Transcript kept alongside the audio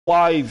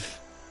live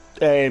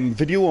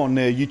video on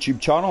the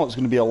YouTube channel. It's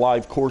going to be a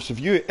live course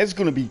review. It is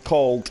going to be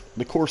called,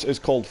 the course is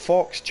called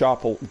Fox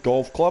Chapel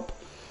Golf Club.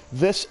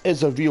 This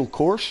is a real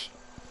course.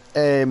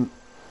 It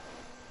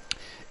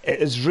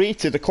is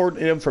rated, according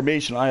to the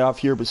information I have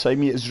here beside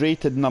me, it is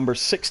rated number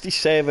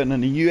 67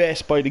 in the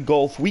US by the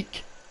Golf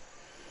Week.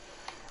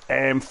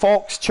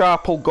 Fox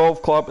Chapel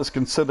Golf Club is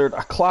considered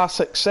a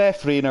classic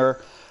Seth Rayner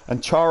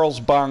and Charles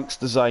Banks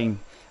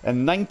design.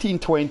 In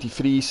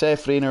 1923,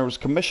 Seth Rayner was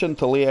commissioned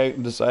to lay out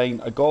and design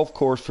a golf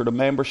course for the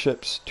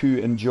memberships to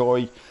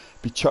enjoy,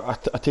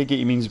 I take it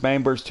he means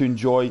members to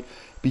enjoy,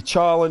 be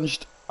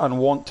challenged and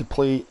want to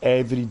play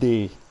every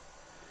day.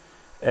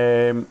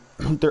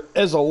 There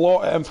is a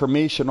lot of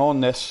information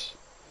on this.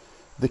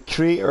 The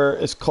creator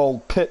is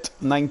called Pitt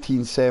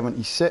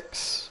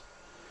 1976.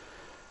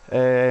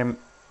 In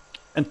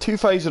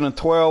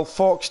 2012,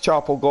 Fox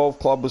Chapel Golf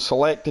Club was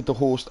selected to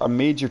host a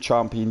major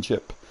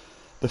championship,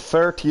 the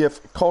 30th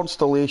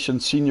Constellation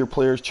Senior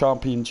Players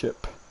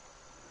Championship.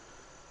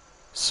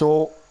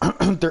 So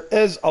there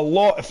is a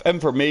lot of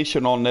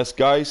information on this,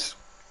 guys.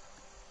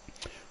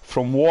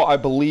 From what I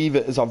believe,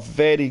 it is a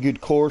very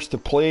good course to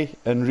play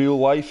in real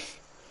life.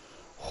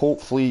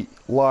 Hopefully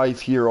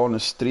live here on the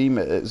stream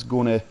it is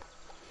going to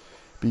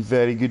be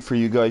very good for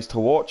you guys to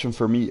watch and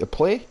for me to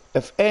play.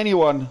 If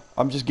anyone,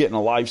 I'm just getting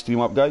a live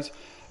stream up, guys.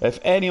 If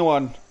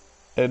anyone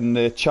in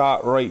the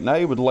chat right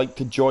now would like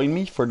to join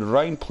me for the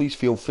round, please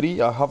feel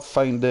free. I have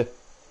found the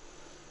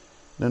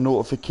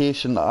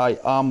notification that I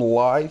am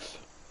live.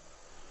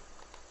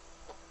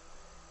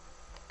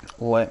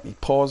 Let me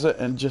pause it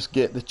and just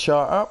get the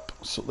chat up.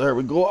 So there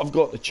we go, I've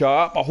got the chat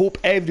up. I hope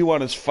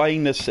everyone is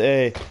fine this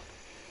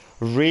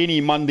rainy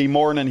Monday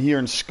morning here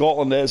in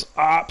Scotland. It is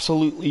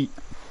absolutely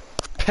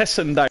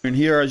pissing down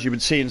here, as you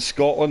would say in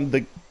Scotland.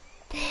 The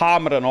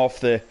hammering off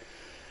the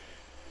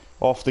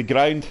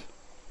ground.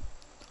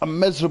 A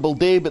miserable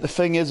day, but the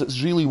thing is,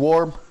 it's really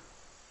warm.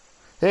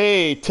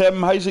 Hey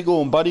Tim, how's it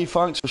going, buddy?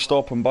 Thanks for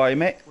stopping by,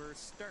 mate. We're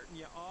starting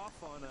you off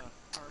on a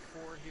par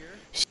 4 here.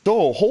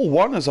 So, hole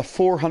 1 is a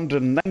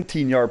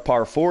 419 yard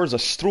par 4, is a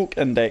stroke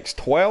index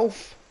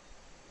 12.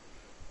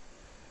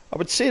 I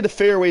would say the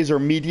fairways are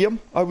medium.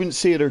 I wouldn't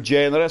say they're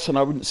generous, and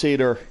I wouldn't say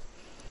they're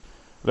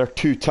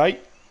too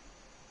tight.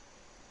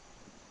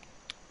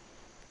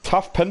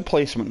 Tough pin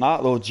placement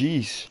that though,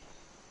 jeez.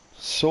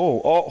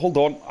 So, oh, hold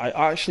on, I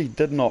actually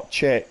did not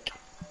check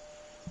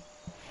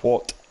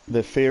what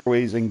the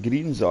fairways and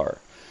greens are.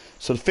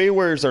 So the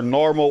fairways are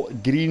normal,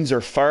 greens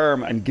are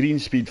firm, and green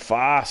speed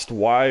fast.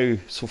 Wow.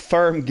 So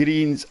firm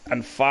greens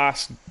and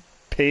fast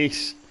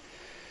pace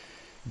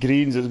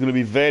greens is going to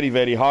be very,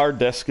 very hard.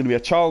 This is going to be a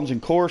challenging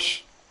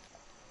course.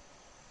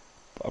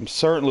 I'm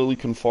certainly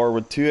looking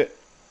forward to it.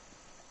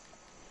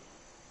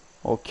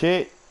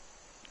 Okay,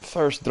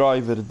 first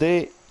drive of the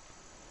day.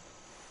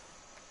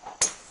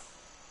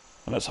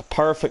 And it's a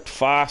perfect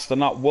fast,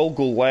 and that will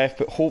go left,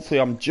 but hopefully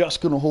I'm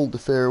just going to hold the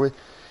fairway.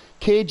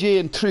 KJ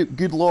and Troop,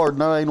 good lord,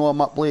 now I know I'm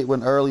up late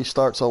when early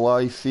starts a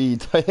live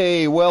feed.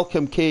 Hey,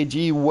 welcome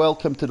KG,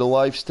 welcome to the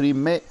live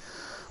stream, mate.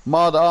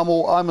 Mad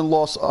Ammo, I'm in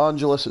Los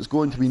Angeles, it's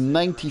going to be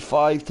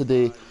 95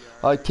 today.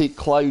 I take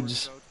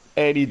clouds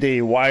any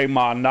day. Wow,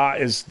 man,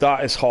 that is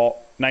hot.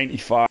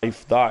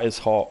 95, that is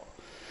hot.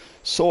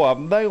 So I've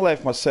now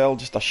left myself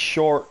just a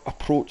short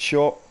approach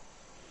shot.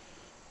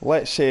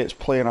 Let's say it's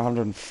playing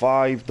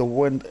 105. The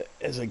wind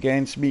is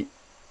against me.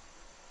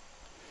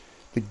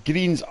 The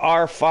greens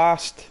are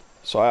fast,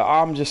 so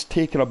I am just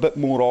taking a bit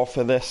more off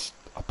of this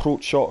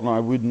approach shot than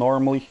I would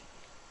normally.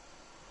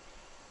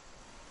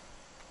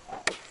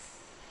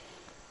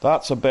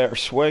 That's a better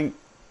swing.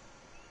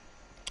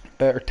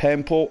 Better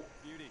tempo.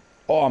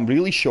 Oh, I'm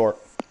really short.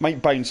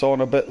 Might bounce on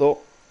a bit though.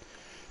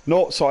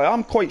 No, so I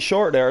am quite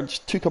short there. I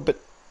just took a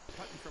bit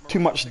too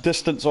much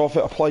distance off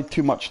it, applied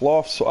too much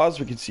loft. So as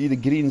we can see, the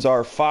greens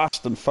are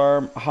fast and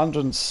firm.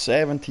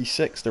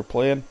 176 they're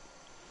playing.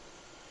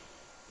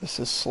 This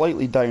is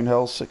slightly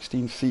downhill,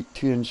 16 feet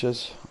 2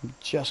 inches. I'm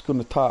just going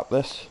to tap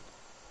this.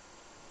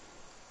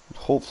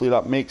 Hopefully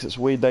that makes its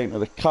way down to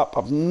the cup.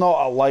 I've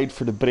not allowed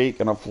for the break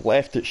and I've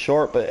left it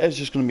short, but it is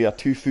just going to be a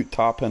 2-foot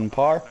tap in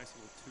par.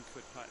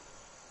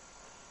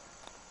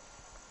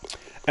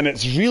 And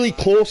it's really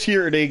close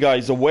here today,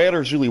 guys. The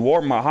weather's really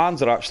warm. My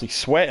hands are actually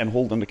sweating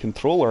holding the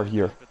controller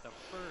here.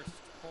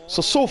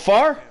 So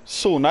far,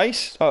 so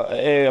nice.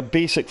 A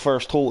basic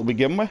first hole to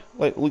begin with.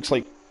 It looks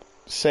like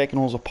second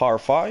hole's a par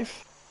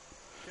 5.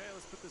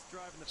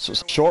 So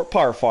it's a short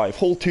par 5.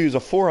 Hole 2 is a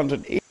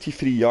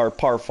 483 yard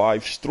par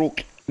 5,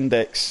 stroke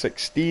index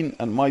 16.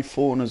 And my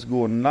phone is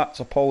going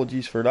nuts.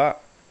 Apologies for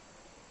that.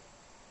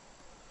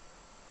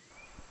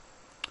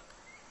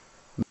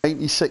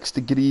 96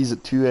 degrees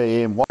at 2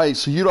 AM. Why?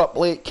 So you're up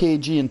late,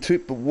 KG and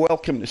Troop, but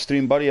welcome to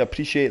stream, buddy. I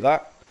appreciate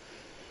that.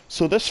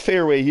 So this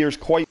fairway here is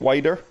quite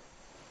wider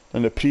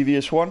than the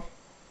previous one.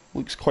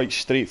 Looks quite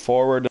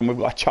straightforward, and we've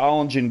got a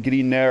challenging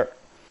green there.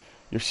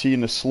 You're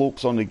seeing the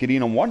slopes on the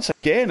green, and once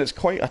again, it's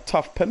quite a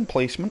tough pin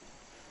placement.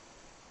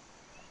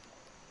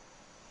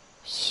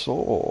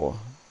 So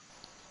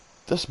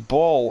This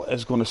ball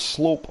is going to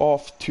slope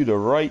off to the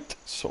right,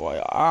 so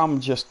I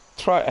am just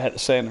trying to hit the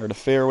centre of the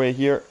fairway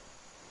here.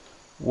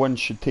 Wind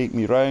should take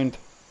me round.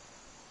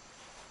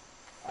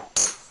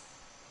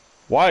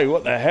 Wow,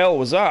 what the hell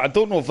was that? I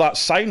don't know if that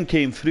sound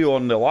came through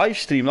on the live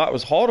stream. That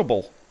was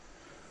horrible.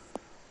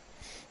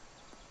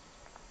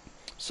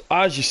 So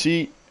as you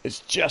see, it's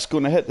just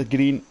going to hit the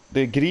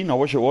green, I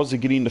wish it was the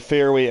green, the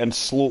fairway, and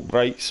slope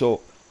right,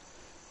 so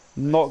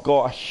not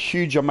got a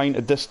huge amount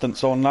of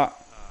distance on that.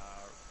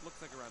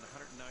 Looks like around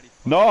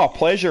 195 No,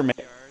 pleasure, mate.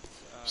 yards.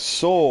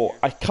 So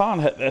I can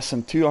hit this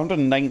in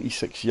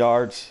 296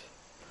 yards.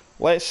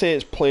 Let's say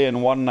it's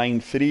playing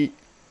 193.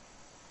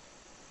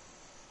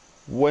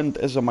 Wind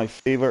is in my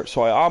favour,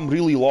 so I am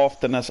really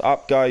lofting this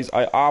up, guys.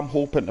 I am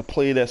hoping to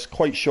play this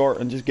quite short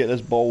and just get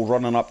this ball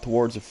running up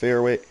towards the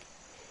fairway.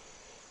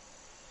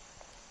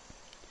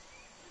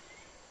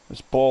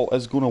 This ball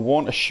is going to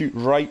want to shoot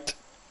right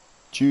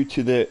due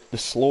to the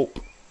slope.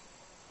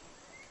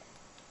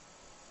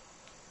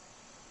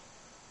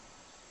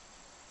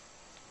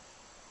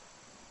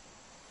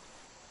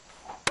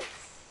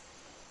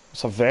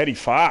 It's a very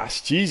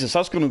fast. Jesus,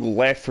 that's going to go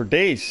left for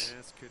days.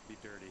 This could be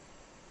dirty.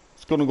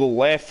 It's going to go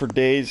left for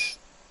days.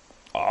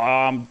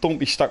 Don't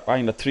be stuck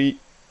behind a tree.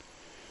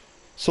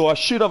 So I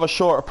should have a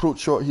short approach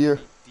shot here.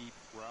 Deep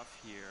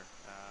rough here.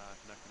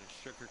 Not going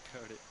to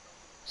sugarcoat it.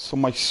 So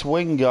my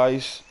swing,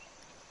 guys,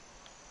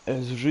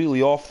 is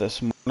really off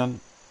this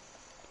morning.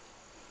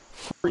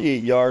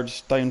 48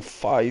 yards, down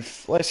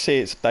 5. Let's say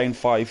it's down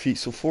 5 feet,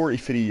 so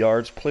 43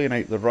 yards, playing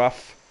out the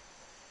rough.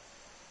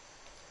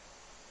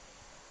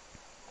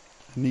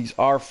 And these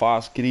are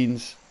fast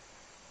greens.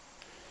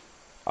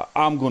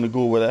 I'm going to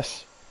go with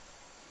this.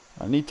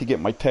 I need to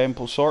get my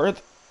tempo sorted.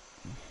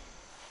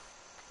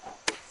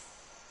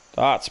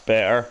 That's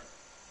better.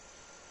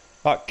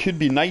 That could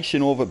be nice, you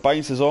know, if it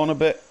bounces on a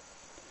bit.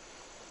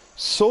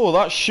 So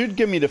that should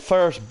give me the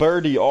first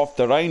birdie off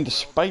the round,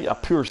 despite a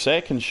poor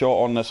second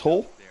shot on this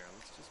hole. There,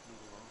 let's just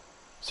move along.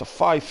 It's a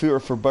 5-footer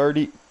for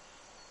birdie.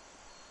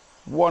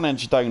 1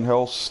 inch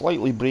downhill,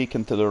 slightly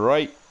braking to the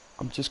right.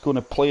 I'm just going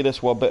to play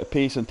this with a bit of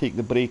pace and take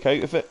the break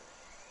out of it.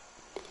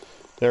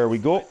 There we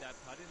go. Right, that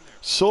putt in there.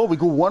 So we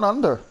go 1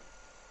 under.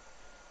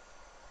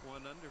 1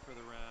 under for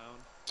the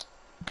round.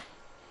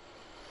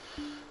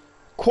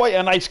 Quite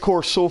a nice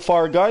course so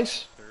far,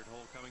 guys. Third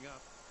hole coming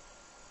up.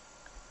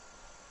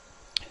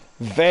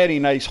 Very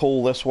nice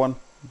hole, this one.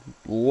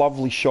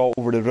 Lovely shot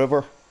over the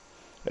river.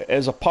 It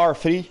is a par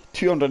 3,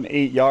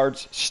 208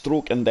 yards,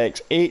 stroke index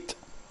 8.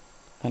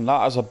 And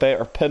that is a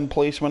better pin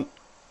placement.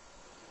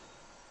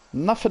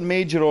 Nothing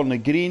major on the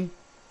green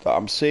that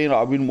I'm saying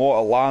I wouldn't want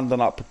to land in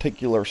that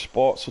particular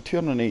spot. So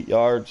 208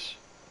 yards.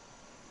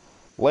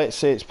 Let's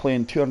say it's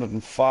playing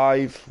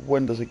 205.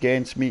 Wind is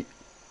against me.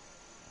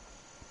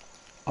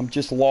 I'm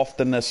just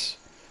lofting this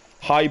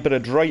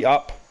hybrid right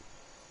up.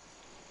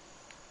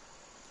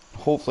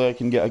 Hopefully I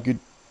can get a good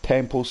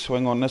tempo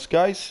swing on this,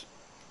 guys.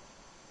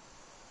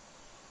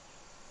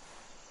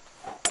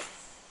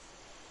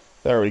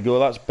 There we go,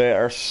 that's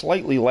better.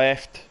 Slightly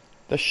left.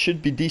 This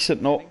should be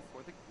decent, not.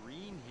 For the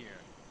green here.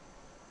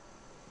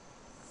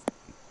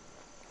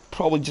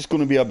 Probably just going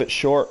to be a bit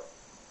short.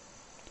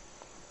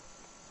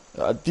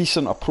 A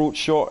decent approach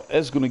shot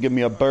is going to give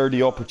me a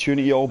birdie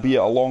opportunity, albeit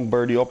a long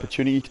birdie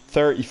opportunity.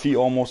 30 feet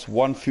almost,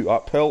 1 foot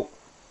uphill.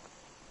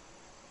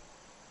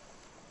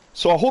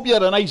 So I hope you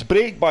had a nice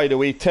break, by the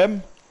way,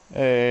 Tim.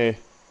 I've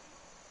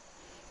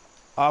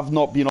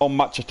not been on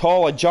much at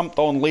all. I jumped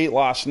on late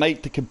last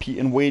night to compete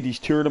in Wadey's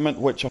tournament,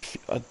 which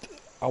I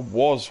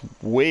was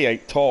way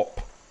out top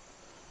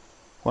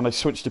when I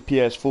switched the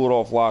PS4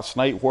 off last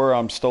night, where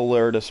I'm still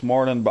there this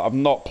morning, but I've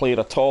not played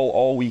at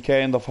all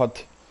weekend. I've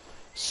had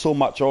so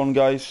much on,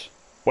 guys.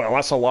 Well,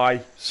 that's a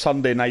lie.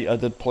 Sunday night I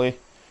did play.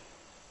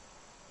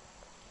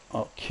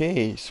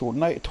 Okay, so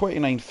now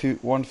 29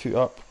 foot, 1 foot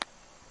up.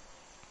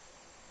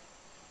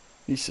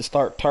 Needs to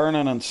start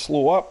turning and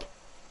slow up.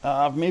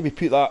 I've maybe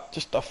put that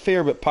just a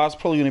fair bit past.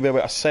 Probably going to be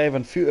about a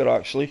 7-footer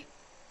actually.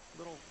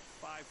 Little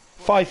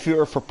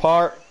 5-footer for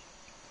par.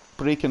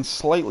 Braking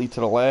slightly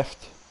to the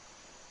left.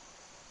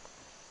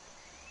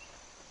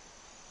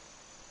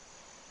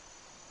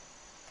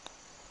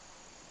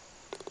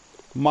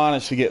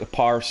 Managed to get the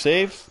par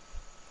save.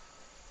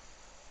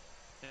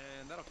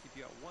 And that'll keep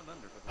you at 1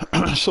 under for the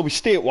round. So we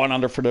stay at 1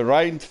 under for the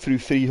round through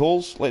 3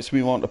 holes. Let's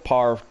move on to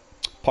par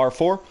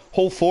 4.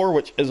 Hole 4,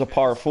 which is a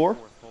par 4. 4th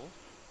hole.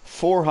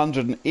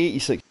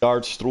 486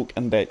 yards, stroke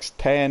index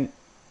 10.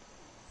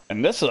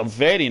 And this is a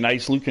very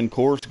nice looking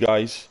course,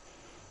 guys.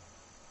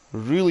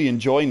 Really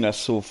enjoying this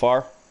so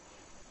far.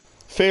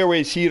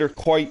 Fairways here are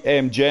quite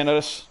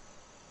generous.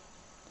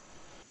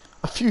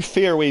 A few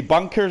fairway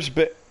bunkers,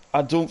 but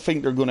I don't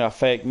think they're going to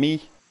affect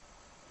me.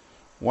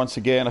 Once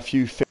again, a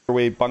few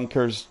fairway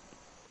bunkers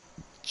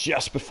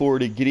just before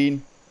the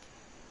green.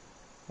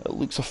 It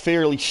looks a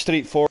fairly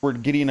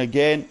straightforward green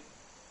again.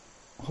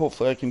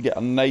 Hopefully I can get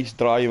a nice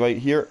drive out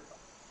here.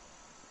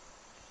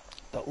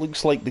 That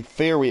looks like the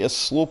fairway is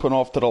sloping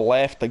off to the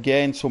left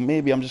again, so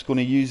maybe I'm just going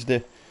to use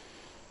the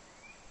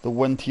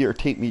wind here to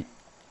take me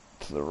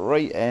to the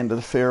right end of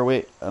the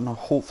fairway, and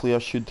hopefully I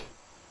should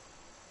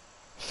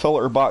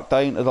filter back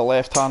down to the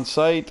left hand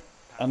side.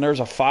 And there's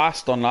a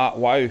fast on that,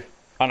 wow.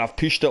 And I've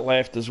pushed it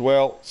left as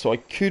well, so I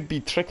could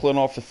be trickling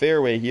off the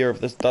fairway here if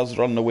this does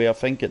run the way I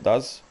think it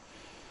does.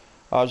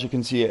 As you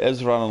can see, it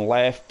is running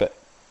left, but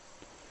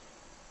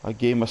I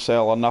gave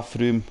myself enough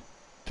room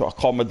to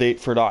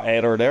accommodate for that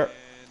error there.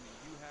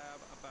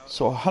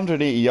 So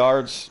 180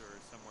 yards,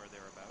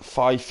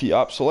 5 feet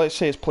up. So let's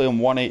say it's playing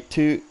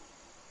 182.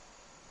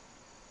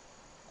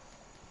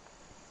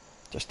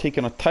 Just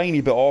taking a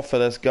tiny bit off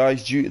of this,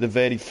 guys, due to the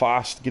very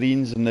fast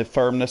greens and the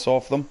firmness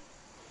of them.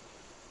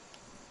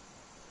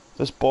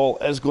 This ball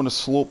is going to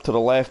slope to the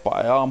left, but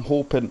I am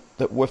hoping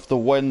that with the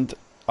wind,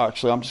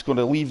 actually I'm just going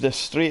to leave this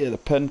straight at the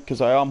pin, because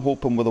I am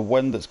hoping with the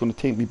wind it's going to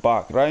take me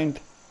back round.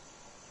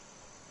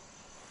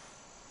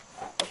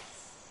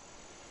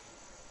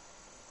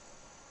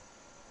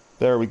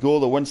 There we go,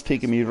 the wind's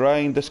taking me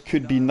round. This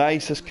could be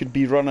nice, this could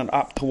be running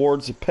up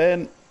towards the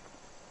pin.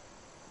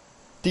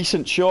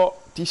 Decent shot,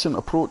 decent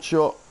approach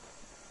shot.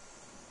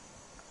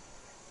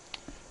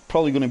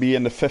 Probably going to be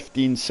in the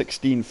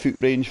 15-16 foot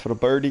range for a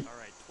birdie.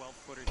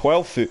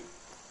 12 foot.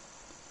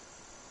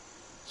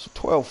 So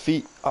 12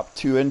 feet up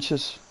 2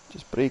 inches.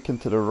 Just breaking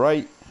to the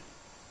right.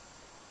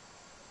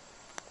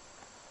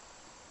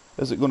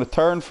 Is it going to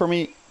turn for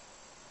me?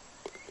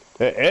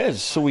 It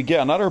is. So we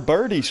get another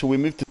birdie. So we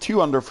move to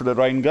 2 under for the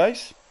round,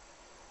 guys.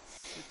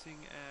 Sitting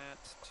at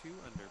 2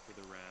 under for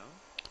the round.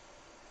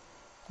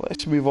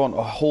 Let's move on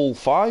to hole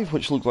 5,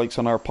 which looks like it's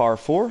on our par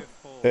 4.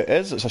 It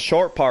is. It's a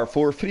short par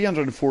 4,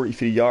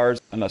 343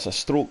 yards, and it's a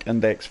stroke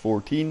index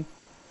 14.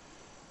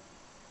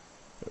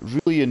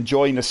 Really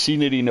enjoying the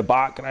scenery in the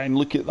background.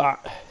 Look at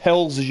that,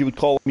 hills as you would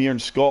call them here in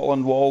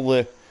Scotland, with all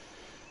the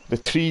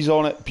trees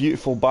on it.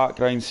 Beautiful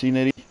background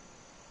scenery.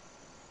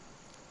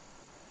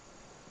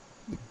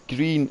 The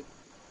green,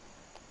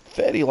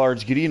 very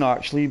large green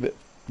actually, but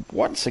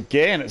once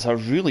again it's a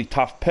really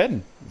tough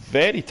pin.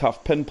 Very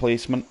tough pin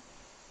placement.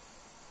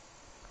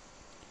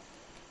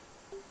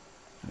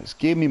 It's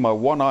gave me my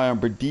 1 iron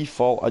by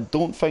default. I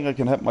don't think I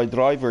can hit my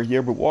driver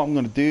here, but what I'm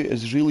going to do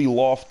is really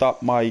loft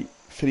up my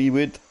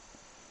 3-wood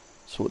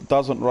so it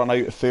doesn't run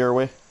out of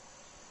fairway.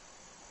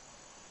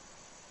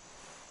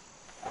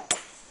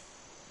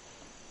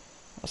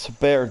 That's a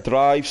better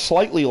drive,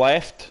 slightly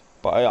left,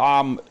 but I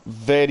am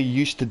very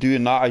used to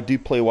doing that. I do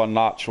play one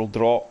natural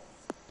drop.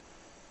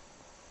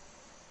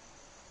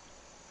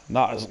 And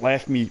that has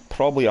left me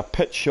probably a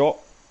pitch shot.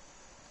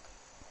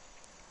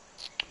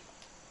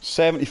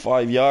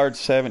 75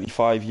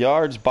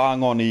 yards,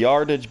 bang on the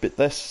yardage, but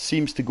this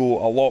seems to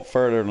go a lot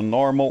further than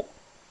normal.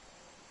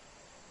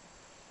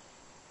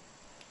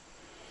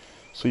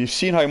 So you've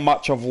seen how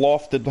much I've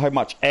lofted, how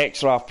much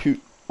extra I've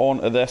put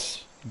onto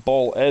this.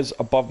 Ball is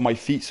above my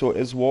feet, so it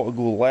is want to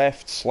go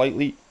left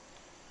slightly.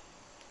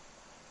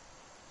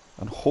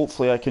 And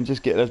hopefully I can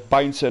just get this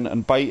bouncing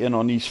and biting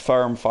on these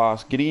firm,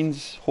 fast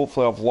greens.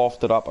 Hopefully I've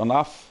lofted up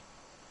enough.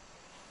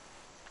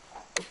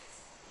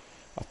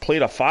 I've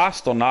played a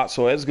fast on that,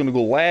 so it is going to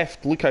go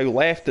left. Look how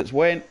left it's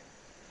went.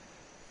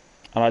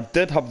 And I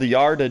did have the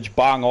yardage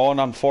bang on.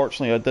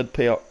 Unfortunately, I did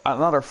play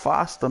another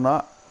fast on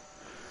that.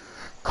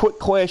 Quick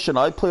question,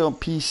 I play on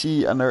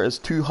PC and there is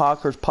 2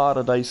 Hackers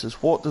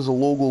Paradises. What does the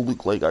logo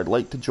look like? I'd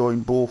like to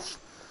join both.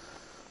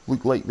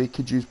 Look like they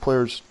could use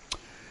players.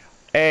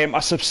 A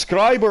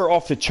subscriber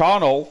of the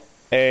channel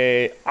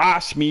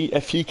asked me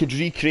if he could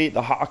recreate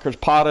the Hackers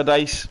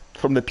Paradise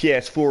from the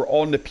PS4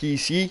 on the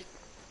PC.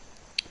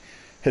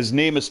 His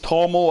name is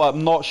Tomo.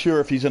 I'm not sure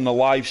if he's in the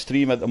live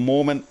stream at the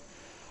moment.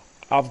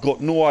 I've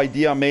got no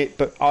idea, mate,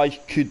 but I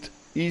could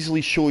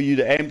easily show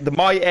you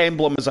my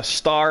emblem is a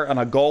star and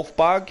a golf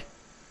bag.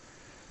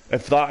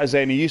 If that is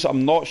any use.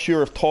 I'm not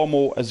sure if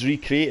Tomo has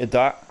recreated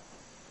that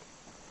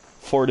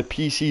for the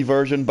PC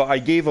version, but I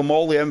gave him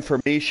all the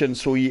information,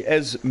 so he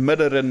is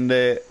mirroring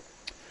the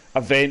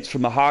events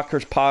from the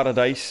Hackers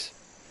Paradise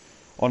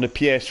on the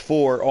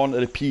PS4 onto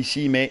the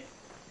PC, mate.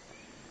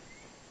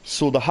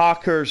 So the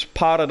Hackers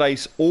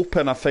Paradise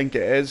Open, I think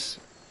it is,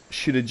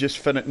 should have just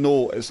finished.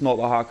 No, it's not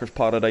the Hackers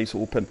Paradise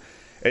Open.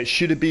 It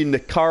should have been the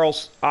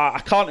Carl's. I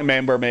can't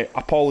remember, mate.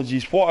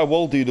 Apologies. What I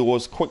will do though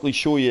is quickly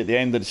show you at the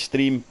end of the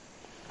stream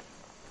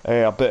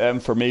a bit of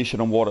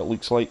information on what it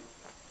looks like.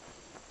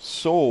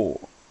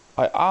 So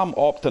I am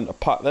opting to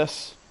putt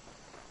this,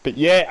 but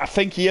yeah, I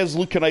think he is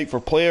looking out for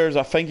players.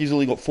 I think he's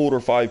only got 4 or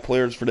 5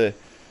 players for the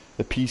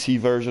PC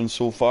version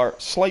so far.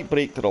 Slight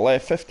break to the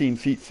left, 15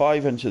 feet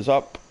 5 inches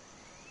up.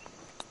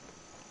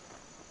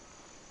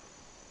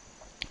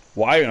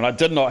 Wow, and I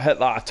did not hit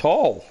that at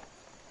all.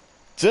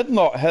 Did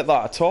not hit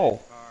that at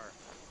all.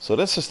 So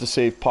this is the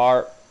save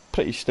par.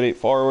 Pretty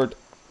straightforward.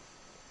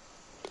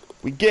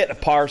 We get a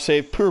par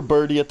save. Poor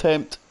birdie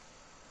attempt.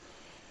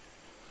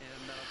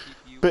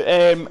 But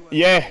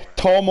yeah,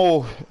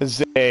 Tomo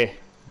is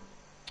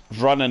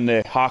running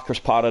the Hackers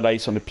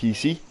Paradise on the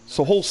PC.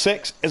 So hole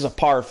 6 is a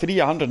par 3,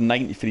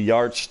 193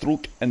 yards,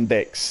 stroke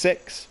index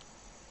 6.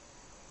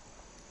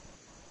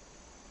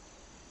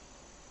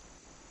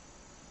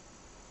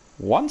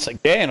 Once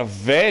again, a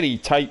very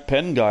tight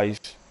pin, guys.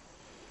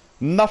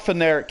 Nothing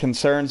there that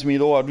concerns me,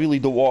 though. I really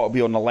don't want to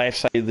be on the left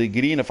side of the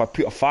green. If I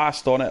put a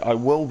fast on it, I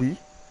will be.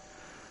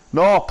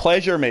 No,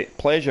 pleasure, mate.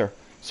 Pleasure.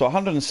 So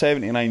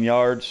 179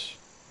 yards.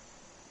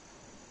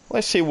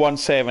 Let's say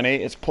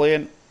 178. It's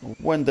playing.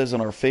 Wind is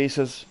in our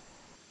faces.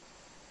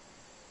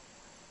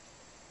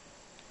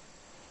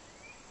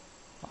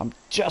 I'm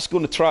just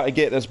going to try to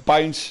get this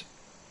bounce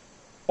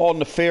on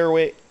the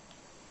fairway,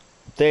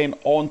 then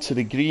onto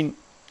the green.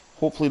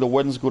 Hopefully the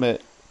wind's going to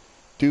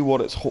do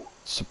what it's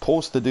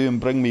supposed to do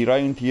and bring me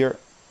round here.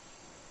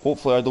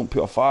 Hopefully I don't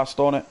put a fast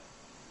on it.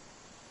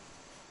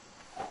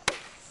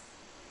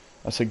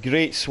 That's a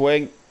great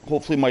swing.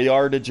 Hopefully my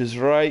yardage is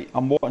right.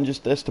 I'm wanting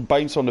just this to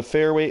bounce on the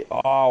fairway.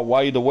 Oh,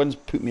 wow, the wind's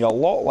put me a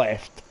lot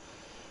left.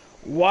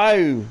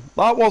 Wow,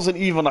 that wasn't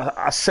even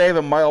a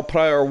 7 mile per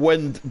hour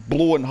wind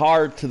blowing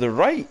hard to the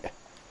right.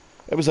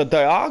 It was a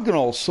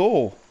diagonal,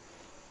 so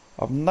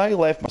I've now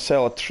left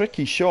myself a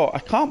tricky shot. I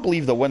can't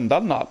believe the wind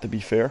done that, to be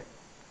fair.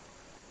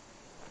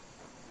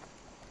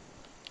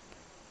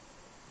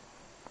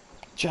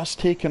 Just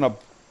taking a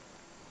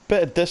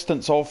bit of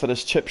distance off of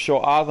this chip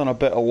shot, adding a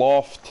bit of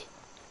loft.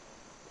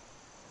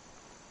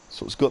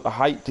 So it's got the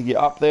height to get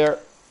up there.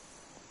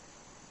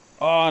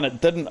 Oh, and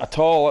it didn't at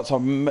all. That's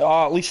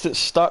oh, at least it's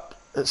stuck.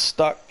 It's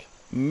stuck.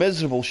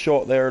 Miserable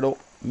shot there, though.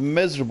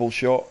 Miserable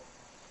shot.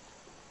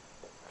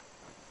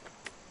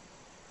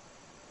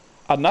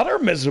 Another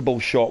miserable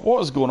shot.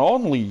 What is going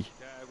on, Lee?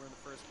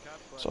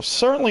 So I've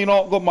certainly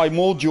not got my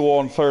mojo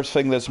on first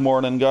thing this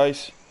morning,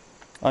 guys.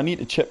 I need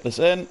to chip this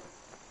in.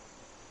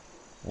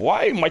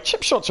 Wow, my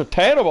chip shots are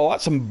terrible.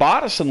 That's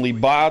embarrassingly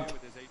bad.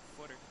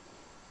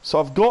 So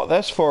I've got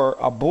this for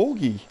a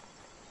bogey.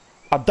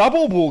 A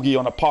double bogey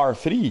on a par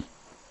 3.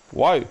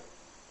 Wow.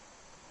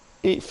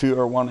 8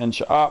 footer, 1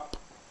 inch up.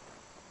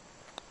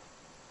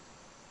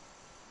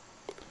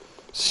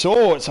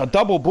 So it's a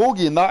double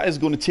bogey, and that is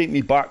going to take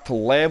me back to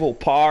level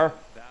par.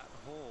 That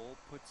hole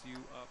puts you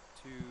up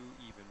to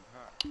even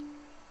par.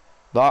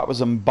 That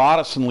was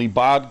embarrassingly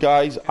bad,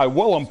 guys. I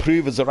will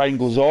improve as the round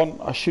goes on.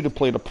 I should have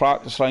played a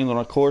practice round on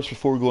a course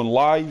before going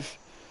live.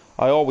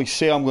 I always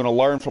say I'm going to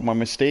learn from my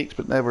mistakes,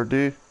 but never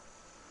do.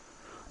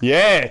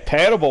 Yeah,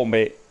 terrible,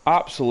 mate.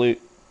 Absolute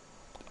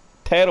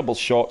terrible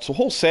shot. So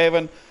hole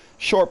 7,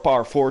 short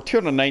par 4,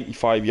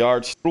 295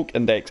 yards, stroke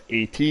index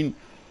 18.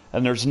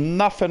 And there's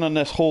nothing on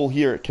this hole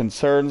here that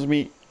concerns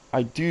me.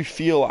 I do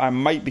feel I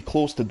might be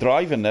close to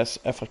driving this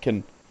if I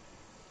can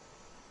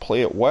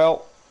play it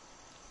well.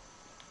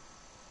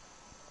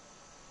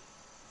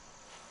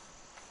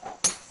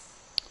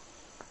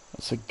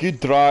 It's a good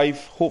drive.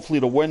 Hopefully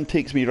the wind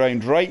takes me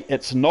round right.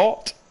 It's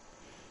not.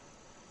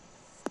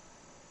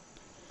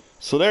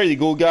 So there you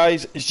go,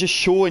 guys. It's just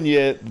showing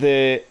you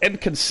the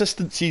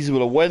inconsistencies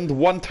with the wind.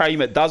 One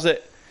time it does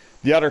it,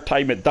 the other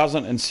time it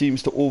doesn't, and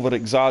seems to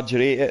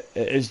over-exaggerate it.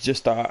 It is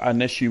just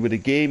an issue with the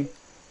game.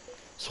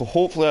 So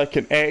hopefully I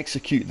can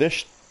execute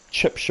this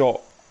chip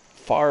shot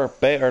far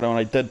better than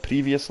I did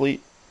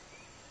previously.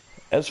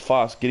 It is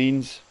fast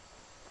greens.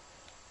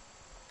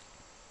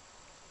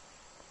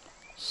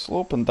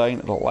 Sloping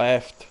down to the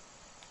left.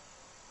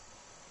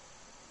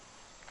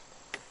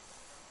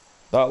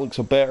 That looks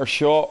a better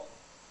shot.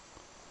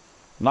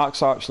 And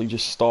that's actually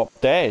just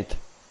stopped dead.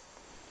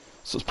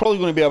 So it's probably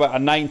going to be about a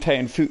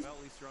 9-10 foot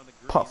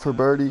putt for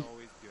birdie.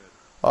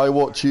 I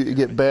want you to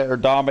get better,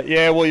 damn it.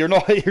 Yeah, well, you're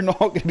not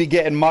going to be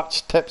getting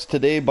much tips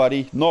today,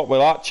 buddy. Not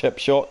with that chip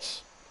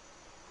shots.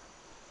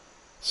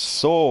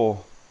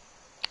 So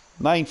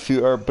 9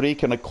 footer,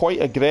 breaking it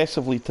quite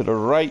aggressively to the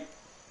right.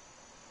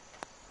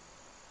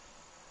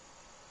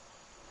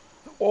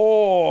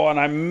 Oh, and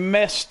I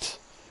missed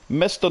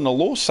on the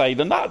low side,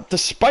 and that,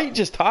 despite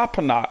just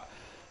happening,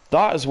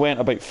 that has went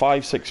about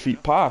 5-6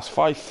 feet past,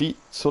 5 feet.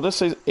 So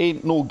this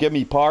ain't no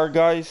gimme par,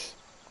 guys.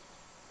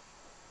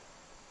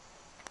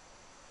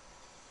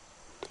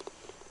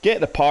 Get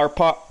the par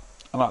putt,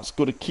 and that's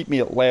going to keep me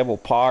at level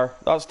par.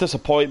 That's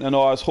disappointing. I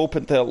know I was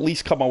hoping to at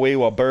least come away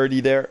with a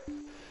birdie there.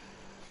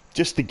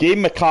 Just the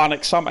game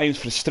mechanics sometimes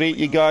frustrate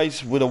you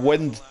guys with the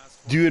wind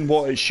doing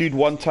what it should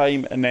one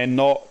time and then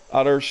not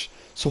others.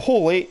 So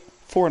hole 8,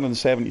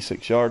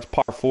 476 yards,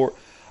 par 4,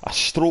 a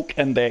stroke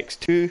index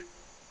 2.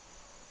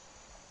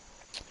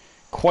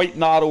 Quite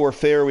narrower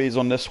fairways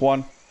on this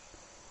one.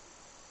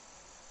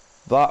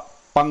 That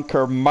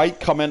bunker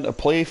might come into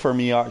play for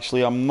me,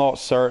 actually. I'm not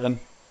certain.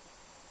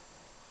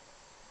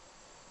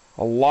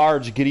 A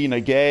large green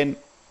again.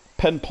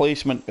 Pin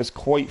placement is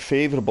quite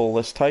favourable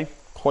this time.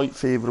 Quite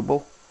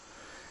favourable.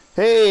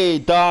 Hey,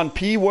 Dan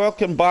P.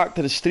 Welcome back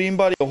to the stream,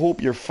 buddy. I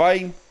hope you're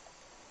fine.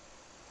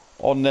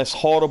 On this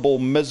horrible,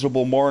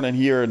 miserable morning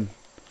here in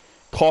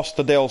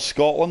Costa del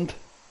Scotland.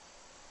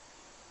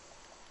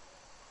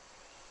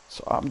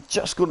 So I'm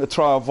just going to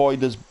try to avoid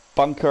this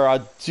bunker. I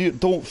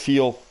don't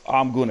feel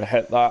I'm going to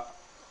hit that.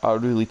 I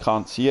really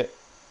can't see it.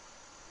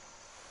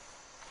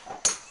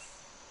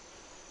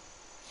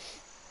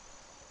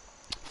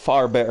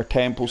 Far better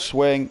tempo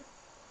swing.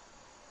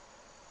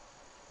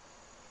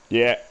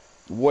 Yeah,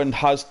 Wind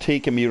has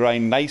taken me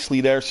round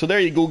nicely there. So there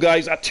you go,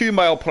 guys. A 2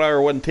 mile per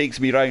hour wind takes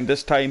me round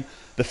this time.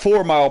 The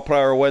 4 mile per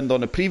hour wind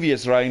on the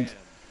previous round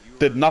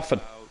did nothing.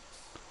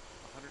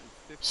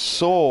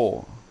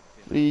 So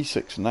 3,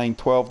 6, 9,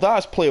 12.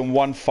 That's playing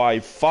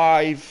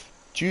 155.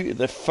 Due to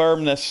the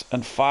firmness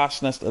and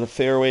fastness of the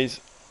fairways,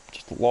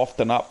 just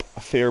lofting up a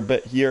fair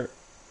bit here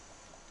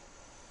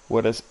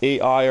with his 8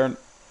 iron.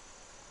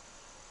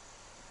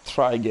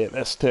 Try to get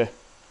this to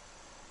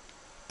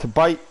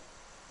bite.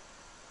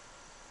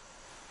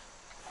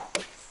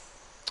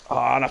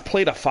 And I've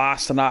played a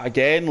fast than that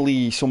again,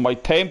 Lee. So my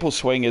tempo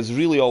swing is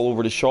really all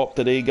over the shop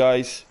today,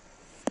 guys.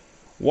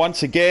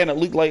 Once again, it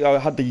looked like I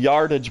had the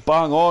yardage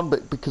bang on,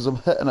 but because I'm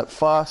hitting it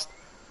fast.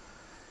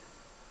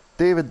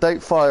 David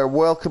Doubtfire,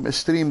 welcome to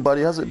stream,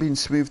 buddy. Has it been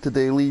smooth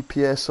today, Lee?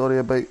 PS, sorry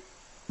about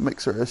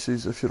mixer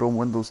issues. If you're on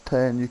Windows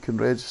 10, you can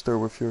register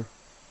with your...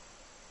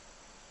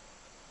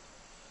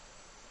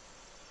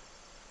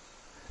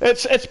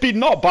 It's been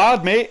not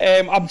bad, mate.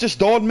 I'm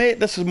just on, mate.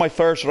 This is my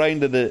first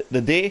round of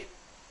the day.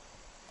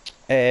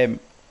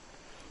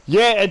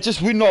 Yeah, it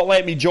just would not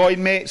let me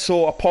join, mate,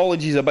 so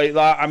apologies about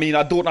that. I mean,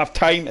 I don't have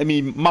time to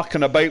be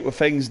mucking about with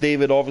things,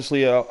 David,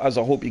 obviously, as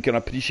I hope you can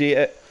appreciate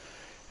it.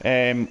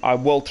 I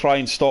will try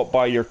and stop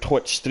by your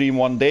Twitch stream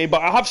one day,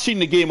 but I have seen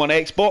the game on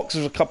Xbox.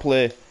 There's a couple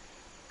of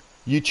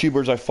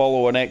YouTubers I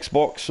follow on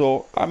Xbox,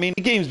 so, I mean,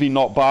 the game's been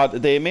not bad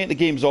today, mate. The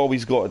game's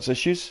always got its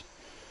issues.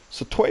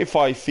 So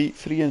 25 feet,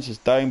 3 inches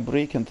down,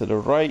 breaking to the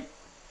right.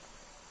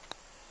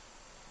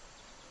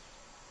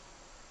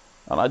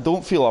 And I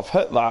don't feel I've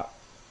hit that.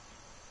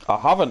 I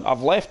haven't.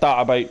 I've left that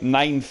about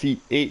 9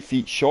 feet, 8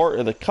 feet short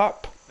of the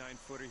cup.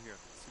 9-footer here.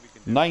 See what we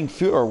can do.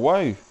 9-footer,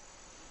 wow.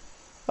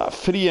 That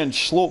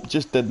 3-inch slope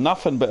just did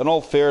nothing, but in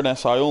all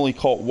fairness, I only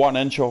caught 1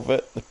 inch of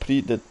it.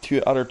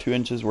 The other 2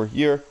 inches were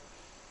here.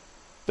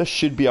 This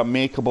should be a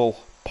makeable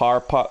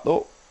par putt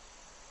though.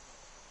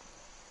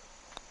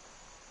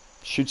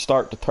 Should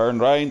start to turn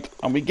round,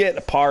 and we get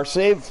the par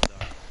save.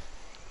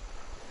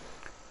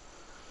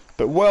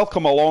 But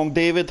welcome along,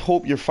 David.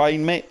 Hope you're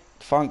fine, mate.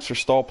 Thanks for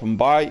stopping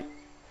by.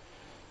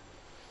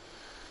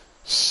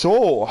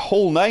 So,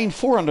 hole 9,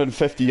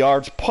 450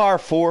 yards, par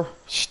 4,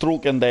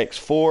 stroke index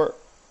 4.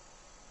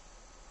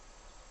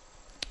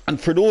 And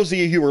for those of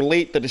you who were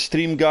late to the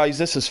stream, guys,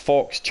 this is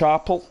Fox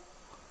Chapel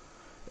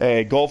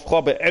Golf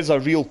Club. It is a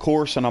real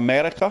course in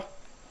America.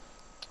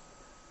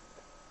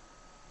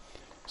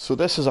 So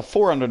this is a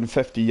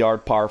 450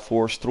 yard par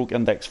 4, stroke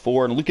index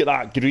 4, and look at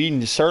that green.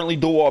 You certainly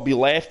don't want to be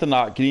left in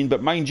that green,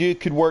 but mind you,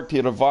 it could work to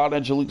your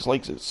advantage. It looks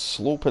like it's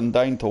sloping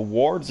down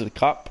towards the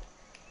cup.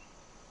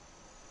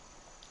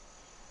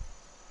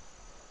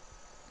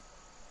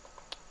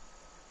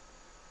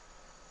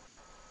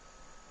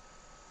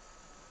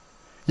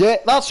 Yeah,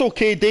 that's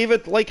okay,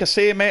 David. Like I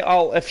say, mate,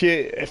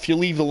 if you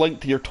leave the link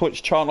to your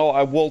Twitch channel,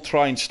 I will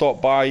try and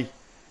stop by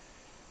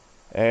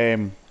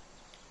and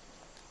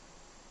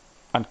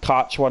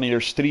catch one of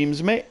your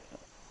streams, mate.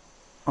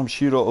 I'm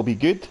sure it'll be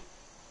good.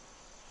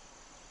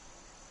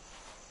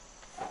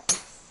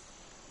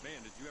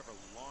 Man, did you ever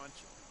launch?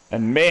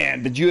 And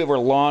man, did you ever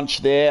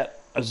launch that,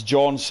 as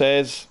John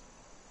says.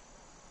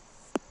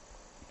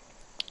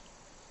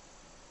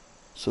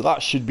 So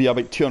that should be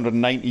about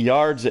 290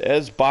 yards. It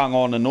is, bang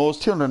on the nose,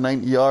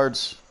 290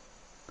 yards.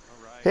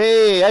 Alright.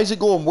 Hey, how's it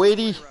going,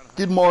 Wadey?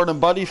 Good morning,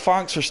 buddy.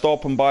 Thanks for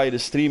stopping by the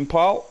stream,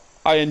 pal.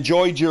 I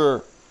enjoyed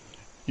your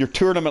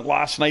tournament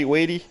last night,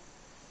 Wadey.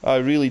 I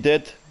really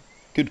did.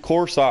 Good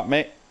course that,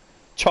 mate.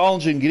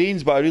 Challenging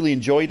greens, but I really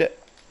enjoyed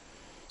it.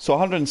 So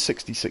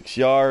 166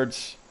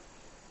 yards.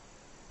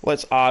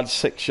 Let's add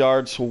 6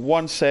 yards. So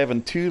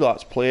 172,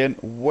 that's playing.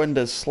 Wind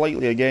is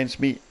slightly against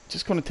me.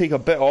 Just going to take a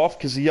bit off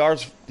because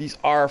these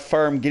are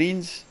firm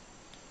greens.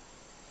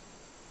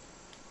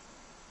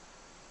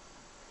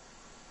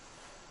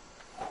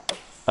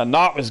 And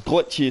that was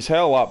glitchy as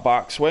hell, that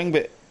backswing,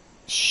 but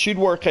should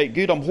work out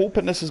good. I'm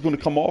hoping this is going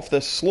to come off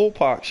this slope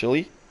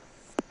actually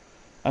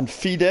and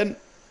feed in.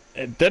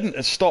 It didn't.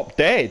 It stopped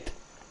dead.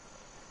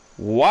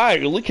 Wow,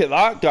 look at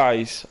that,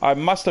 guys. I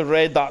must have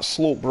read that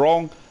slope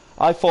wrong.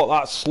 I thought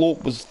that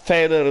slope was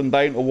feathering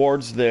down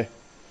towards the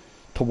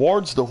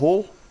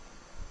hole.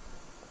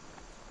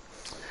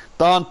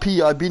 Dan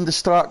P, I've been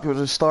distracted with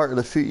the start of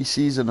the footy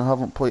season and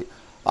haven't played.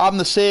 I'm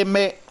the same,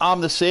 mate. I'm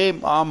the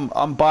same.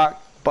 I'm back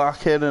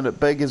in it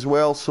big as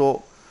well,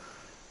 so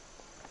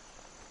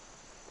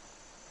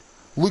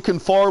looking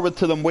forward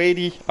to them,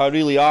 Wadey. I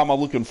really am. I'm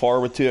looking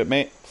forward to it,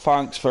 mate.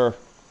 Thanks for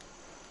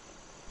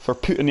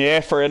putting the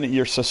effort into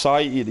your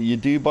society that you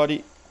do,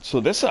 buddy. So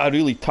this is a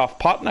really tough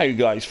putt now,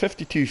 guys.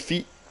 52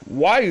 feet.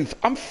 Wow,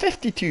 I'm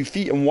 52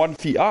 feet and 1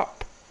 foot up.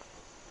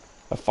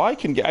 If I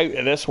can get out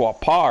of this with a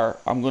par,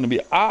 I'm going to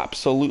be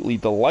absolutely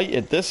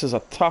delighted. This is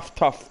a tough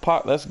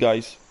putt, this,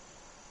 guys.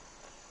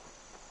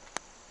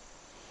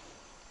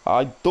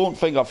 I don't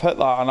think I've hit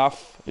that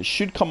enough. It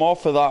should come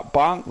off of that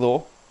bank,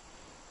 though.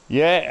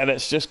 Yeah, and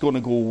it's just going to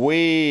go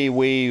way,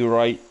 way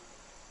right.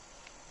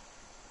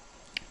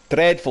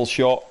 Dreadful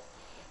shot.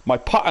 My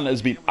putting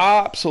has been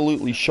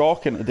absolutely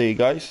shocking today,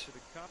 guys.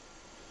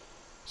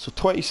 So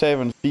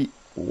 27 feet,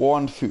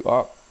 1 foot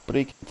up,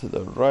 break to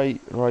the right,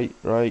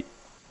 right.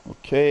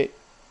 Okay,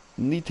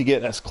 need to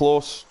get this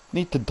close.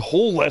 Need to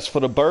hold this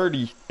for a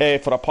birdie,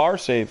 for a par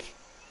save.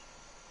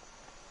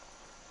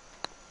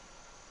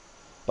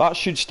 That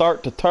should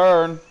start to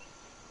turn.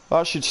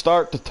 That should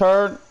start to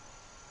turn.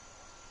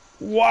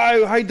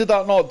 Wow, how did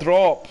that not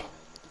drop?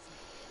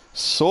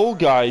 So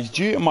guys,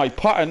 due to my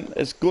putting,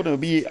 it's going to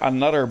be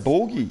another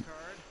bogey.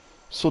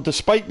 So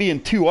despite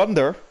being 2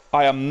 under,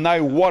 I am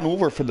now 1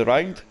 over for the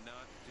round.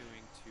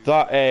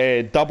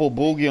 That double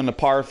bogey on the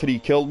par 3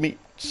 killed me.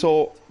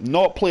 So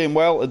not playing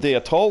well today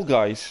at all,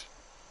 guys.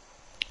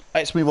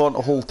 Let's move on to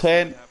hole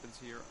 10.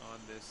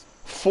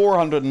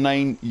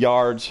 409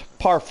 yards,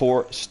 par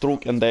 4,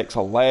 stroke index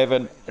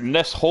 11. And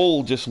this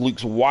hole just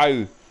looks wow,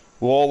 with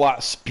all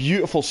that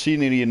beautiful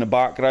scenery in the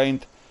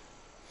background.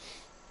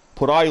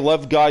 Where I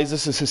live, guys,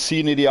 this is the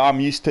scenery I'm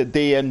used to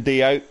day in,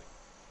 day out.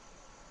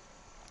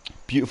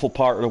 Beautiful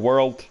part of the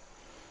world,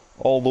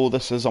 although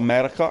this is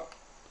America.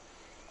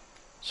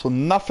 So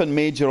nothing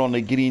major on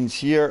the greens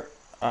here.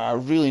 I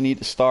really need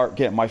to start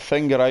getting my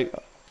finger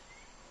out.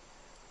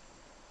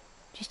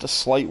 Just a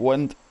slight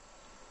wind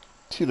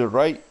to the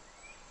right.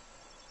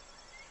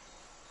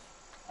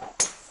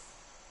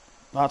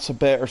 That's a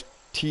better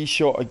tee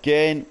shot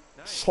again.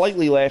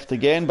 Slightly left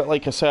again, but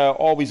like I say, I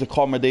always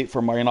accommodate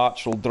for my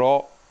natural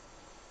draw.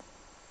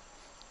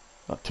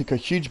 That took a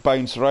huge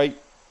bounce right.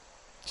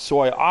 So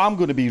I am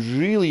going to be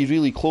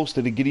really close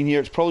to the green here.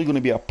 It's probably going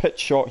to be a pitch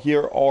shot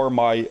here or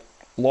my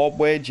lob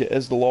wedge. It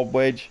is the lob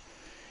wedge.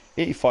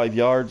 85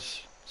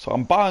 yards. So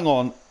I'm bang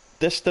on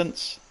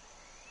distance.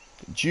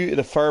 Due to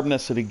the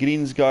firmness of the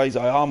greens, guys,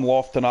 I am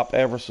lofting up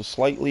ever so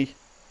slightly.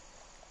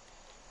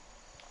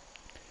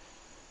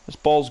 This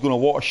ball's going to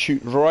want to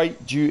shoot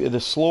right due to the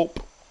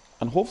slope.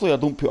 And hopefully I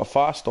don't put a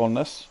fast on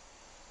this.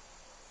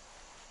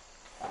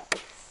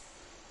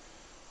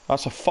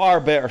 That's a far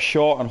better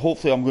shot, and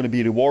hopefully I'm going to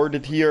be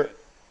rewarded here.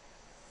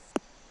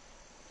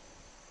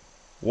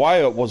 Wow,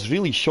 it was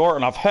really short,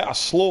 and I've hit a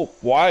slope.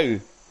 Wow.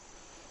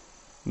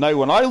 Now,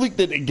 when I looked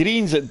at the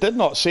greens, it did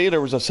not say there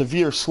was a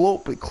severe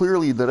slope, but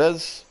clearly there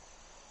is.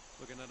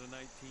 Looking at a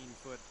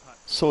 19-foot putt.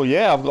 So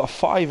yeah, I've got a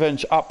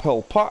 5-inch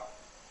uphill putt.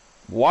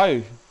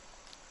 Wow.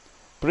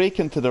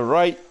 Breaking to the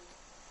right.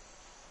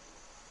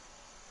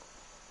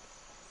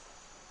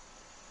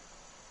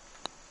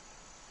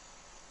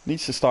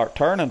 Needs to start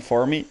turning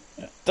for me.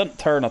 It didn't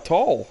turn at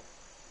all.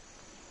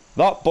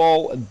 That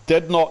ball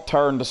did not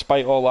turn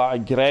despite all that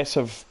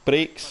aggressive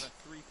breaks.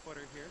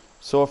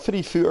 So a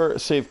 3-footer to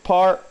save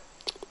par.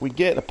 We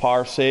get the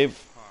par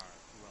save.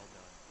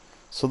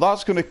 So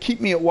that's going to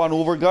keep me at 1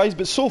 over, guys.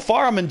 But so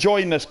far I'm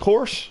enjoying this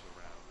course.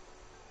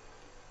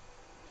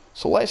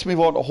 So let's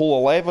move on to hole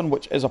 11,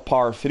 which is a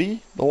par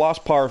 3. The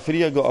last par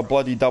 3 I got a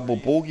bloody double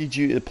bogey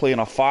due to playing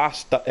a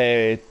fast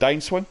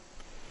downswing.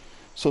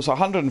 So it's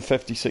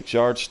 156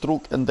 yards,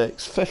 stroke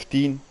index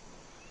 15.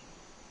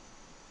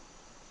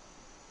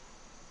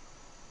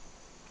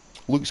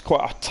 Looks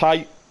quite a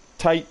tight,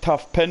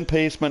 tough pin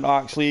placement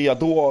actually. I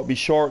don't want to be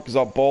short because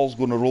that ball's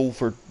going to roll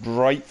for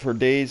right for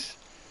days.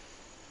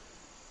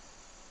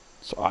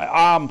 So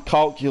I am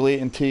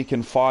calculating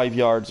taking 5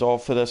 yards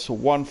off of this. So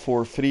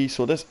 143.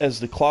 So this is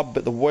the club,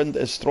 but the wind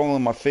is strong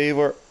in my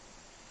favour.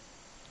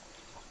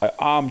 I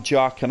am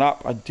jacking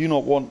up. I do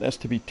not want this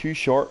to be too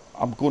short.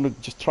 I'm going to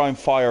just try and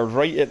fire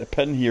right at the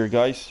pin here,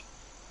 guys.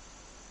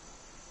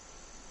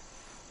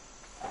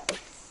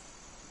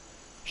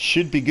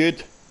 Should be good.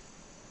 This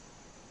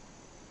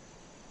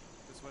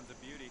one's a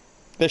beauty.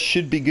 This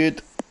should be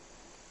good.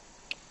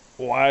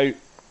 Wow.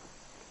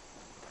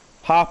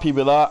 Happy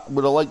with that.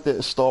 Would have liked it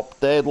to stop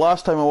dead.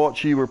 Last time I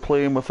watched you were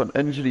playing with an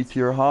injury to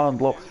your hand.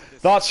 Look,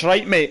 that's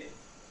right, mate.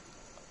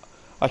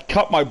 I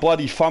cut my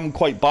bloody thumb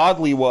quite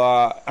badly with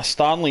a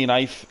Stanley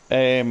knife.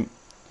 My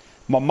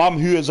mum,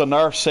 who is a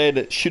nurse, said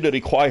it should have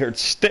required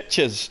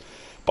stitches.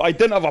 But I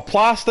didn't have a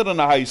plaster in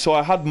the house, so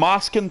I had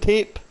masking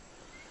tape.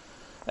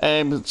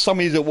 Some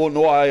of you that won't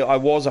know, I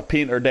was a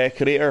painter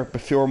decorator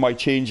before my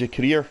change of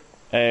career.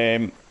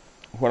 When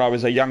I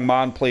was a young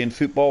man playing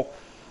football,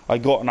 I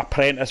got an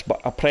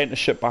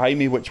apprenticeship behind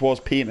me, which was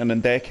painting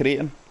and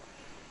decorating.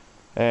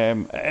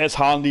 It's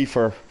handy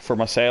for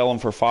myself and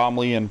for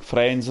family and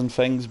friends and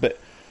things, but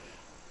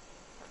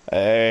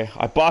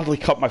I badly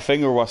cut my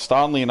finger with a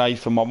Stanley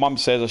knife, and my mum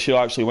says I should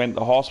actually went to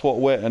the hospital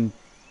with it, and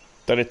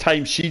by the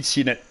time she'd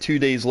seen it 2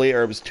 days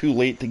later, it was too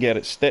late to get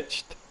it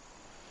stitched.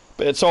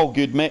 But it's all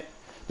good, mate.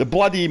 The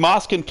bloody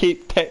masking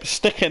tape kept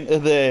sticking to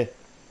the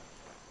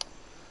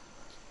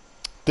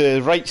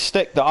right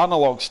stick, the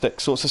analog stick.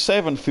 So it's a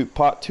 7-foot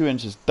putt, 2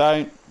 inches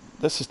down.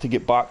 This is to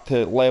get back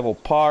to level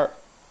par.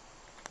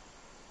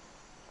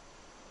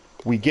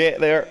 We get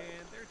there. And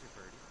there's your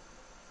birdie.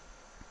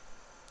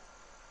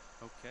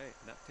 Okay,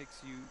 and that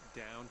takes you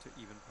down to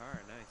even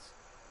par. Nice.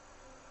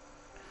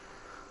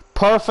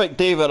 Perfect,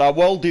 David. I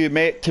will do,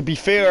 mate. To be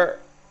fair,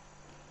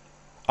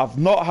 I've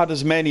not had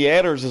as many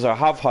errors as I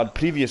have had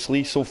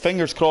previously, so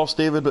fingers crossed,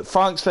 David. But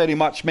thanks very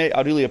much, mate.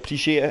 I really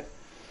appreciate it.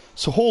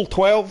 So hole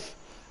 12,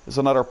 is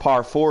another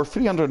par 4,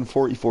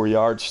 344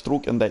 yards,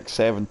 stroke index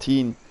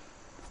 17.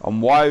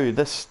 And wow,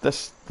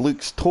 this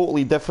looks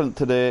totally different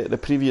to the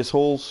previous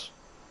holes.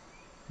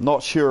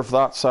 Not sure if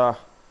that's a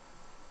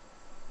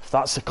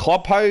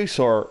clubhouse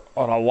or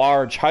a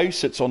large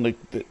house. It's on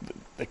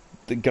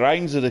the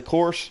grounds of the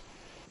course.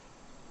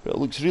 But it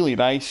looks really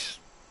nice.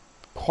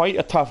 Quite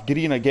a tough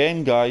green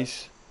again,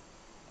 guys.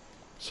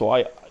 So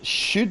I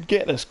should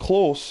get this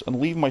close and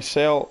leave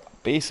myself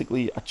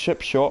basically a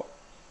chip shot.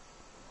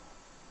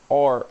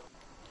 Or,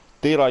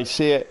 dare I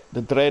say it,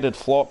 the dreaded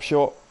flop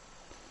shot.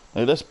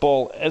 Now this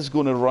ball is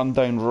going to run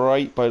down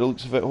right by the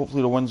looks of it.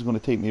 Hopefully the wind's going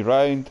to take me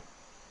round.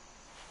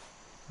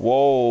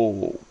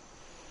 Whoa.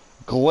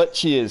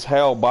 Glitchy as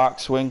hell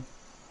backswing.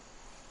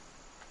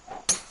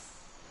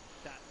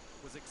 That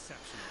was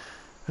exceptional.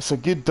 It's a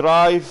good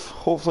drive.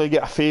 Hopefully I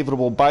get a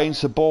favourable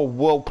bounce. The ball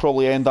will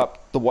probably end up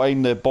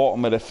down the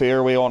bottom of the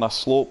fairway on a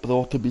slope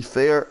though, to be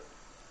fair.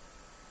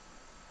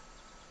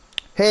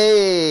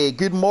 Hey,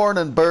 good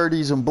morning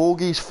birdies and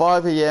bogeys.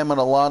 5 AM in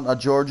Atlanta,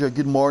 Georgia.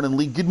 Good morning,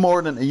 Lee. Good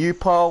morning to you,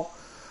 pal.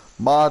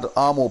 Mad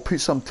Ammo,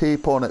 put some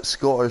tape on it.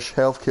 Scottish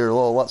healthcare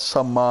law. That's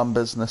some man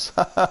business.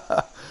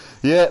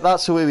 Yeah,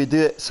 that's the way we do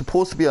it. It's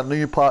supposed to be a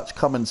new patch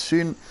coming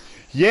soon.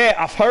 Yeah,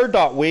 I've heard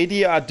that,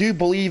 Wadey. I do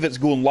believe it's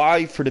going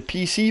live for the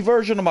PC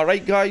version. Am I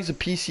right, guys? The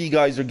PC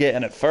guys are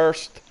getting it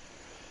first.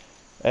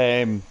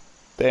 Then,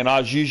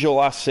 as usual,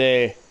 us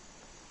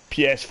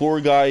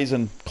PS4 guys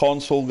and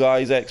console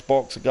guys,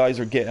 Xbox guys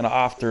are getting it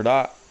after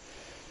that.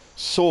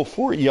 So,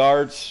 40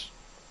 yards.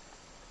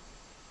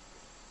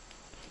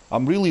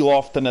 I'm really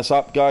lofting this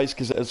up, guys,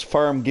 because it's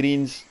firm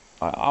greens.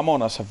 I'm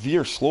on a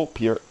severe slope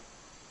here.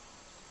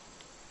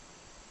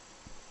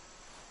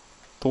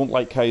 Don't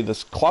like how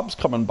this club's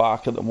coming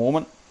back at the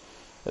moment.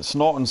 It's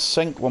not in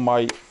sync with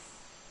my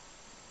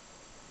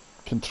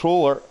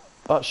controller.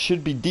 That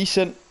should be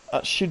decent.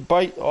 That should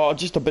bite. Oh,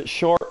 just a bit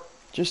short.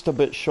 Just a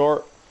bit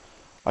short.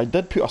 I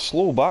did put a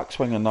slow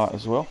backswing on that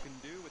as well.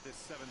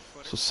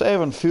 So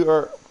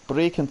 7-footer,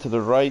 breaking to the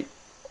right,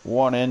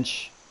 1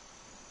 inch.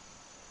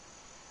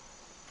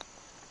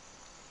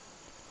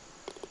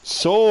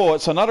 So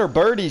it's another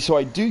birdie, so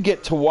I do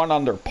get to 1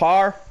 under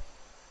par.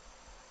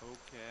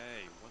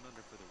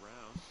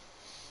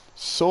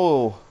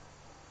 So,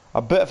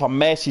 a bit of a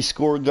messy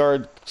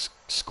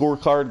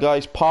scorecard,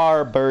 guys.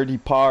 Par, birdie,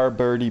 par,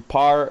 birdie,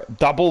 par,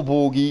 double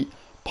bogey,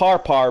 par,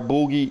 par,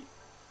 bogey,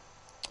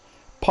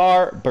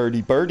 par,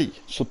 birdie, birdie.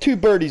 So 2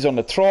 birdies on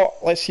the trot.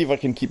 Let's see if I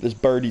can keep this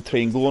birdie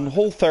train going.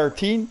 Hole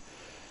 13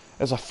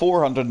 is a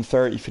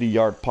 433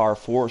 yard par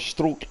 4,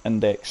 stroke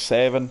index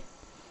 7.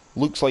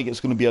 Looks like it's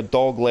going to be a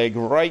dog leg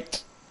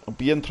right. It'll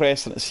be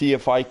interesting to see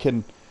if I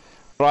can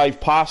drive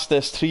past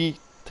this tree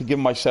to give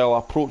myself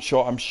an approach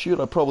shot. I'm sure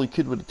I probably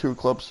could with the tour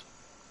clubs.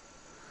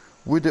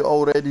 Would it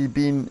already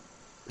been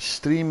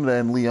streamed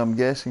then, Lee? I'm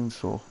guessing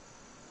so.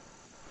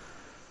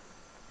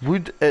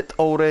 Would it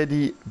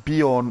already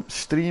be on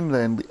stream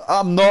then, Lee?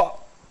 I'm not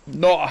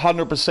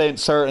 100%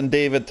 certain,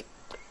 David.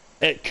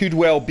 It could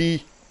well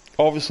be.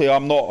 Obviously,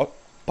 I'm not,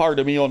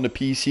 pardon me, on the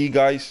PC,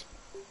 guys.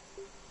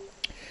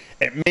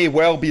 It may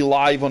well be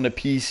live on the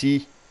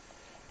PC.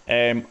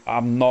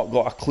 I'm not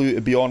got a clue,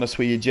 to be honest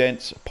with you,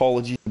 gents.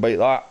 Apologies about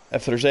that.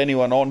 If there's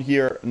anyone on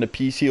here in the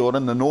PC or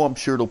in the know, I'm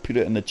sure they'll put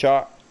it in the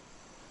chat.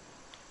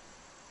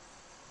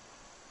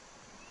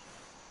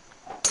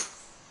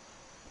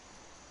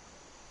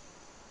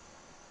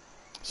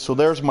 So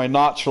there's my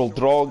natural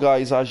draw,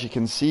 guys, as you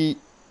can see.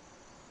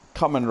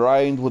 Coming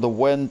round with the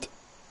wind.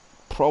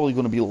 Probably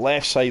going to be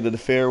left side of the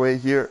fairway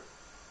here.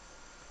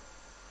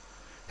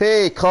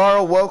 Hey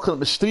Carl, welcome to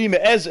the stream.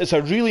 It's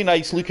a really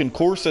nice looking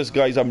course, this,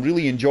 guys. I'm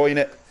really enjoying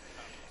it.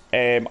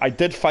 I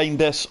did find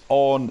this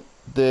on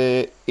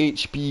the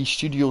HB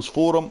Studios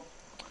forum.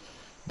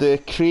 The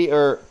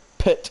creator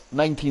Pit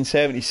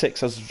 1976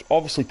 has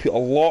obviously put a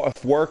lot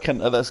of work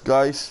into this,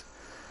 guys.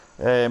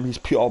 He's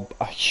put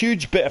a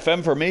huge bit of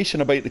information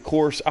about the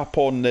course up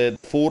on the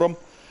forum.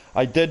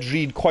 I did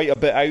read quite a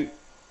bit out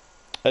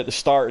at the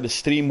start of the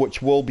stream,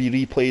 which will be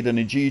replayed in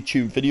a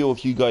YouTube video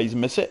if you guys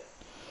miss it.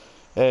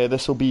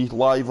 This will be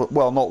live,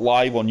 well, not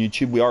live on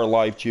YouTube. We are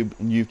live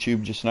on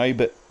YouTube just now,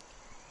 but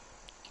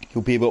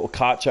you'll be able to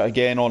catch it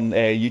again on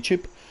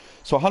YouTube.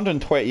 So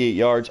 128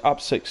 yards,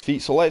 up 6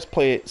 feet. So let's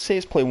play it. Say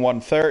it's playing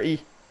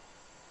 130.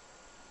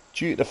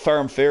 Due to the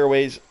firm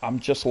fairways, I'm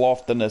just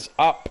lofting this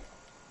up.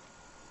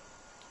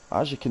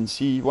 As you can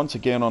see, once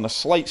again on a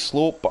slight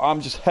slope, but I'm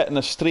just hitting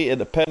it straight at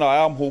the pin. I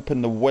am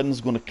hoping the wind's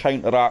going to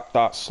counteract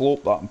that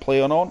slope that I'm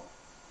playing on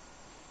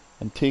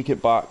and take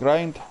it back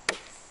round.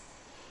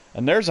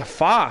 And there's a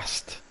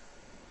fast.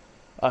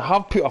 I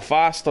have put a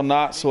fast on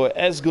that, so it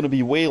is going to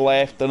be way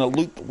left. And it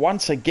looked,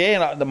 once again,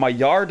 that my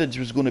yardage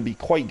was going to be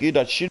quite good.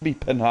 I should be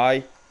pin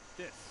high.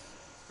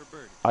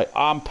 I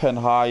am pin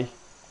high.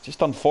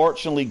 Just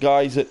unfortunately,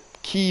 guys, at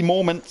key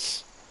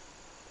moments,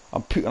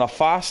 I'm putting a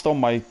fast on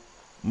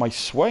my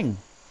swing.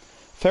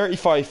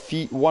 35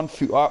 feet, 1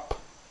 foot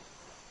up.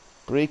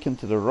 Breaking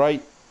to the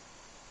right.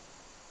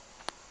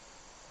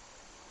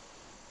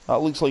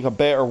 That looks like a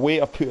better way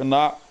of putting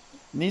that.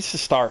 Needs to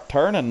start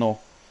turning though.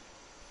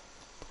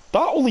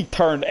 That only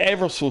turned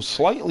ever so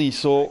slightly,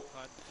 so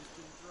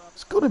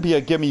it's going to be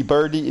a gimme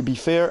birdie to be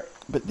fair.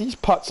 But these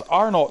putts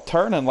are not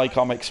turning like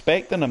I'm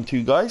expecting them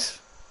to, guys.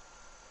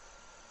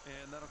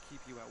 And that'll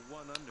keep you at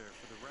 1 under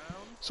for the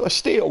round. So I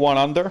stay at 1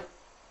 under.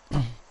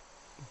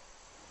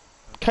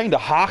 Kind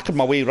of hacking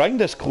my way around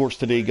this course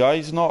today,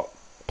 guys. Not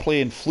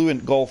playing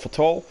fluent golf at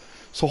all.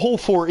 So hole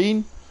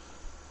 14,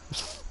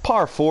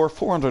 par 4,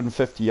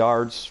 450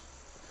 yards.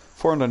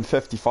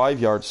 455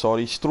 yards,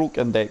 sorry. Stroke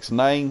index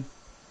 9.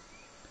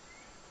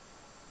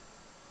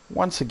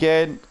 Once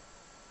again,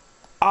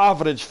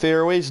 average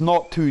fairways,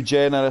 not too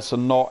generous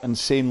and not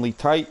insanely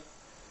tight.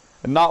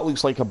 And that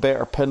looks like a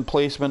better pin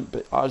placement,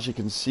 but as you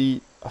can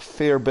see, a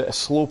fair bit of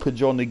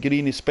slopage on the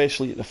green,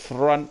 especially at the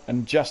front,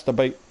 and just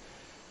about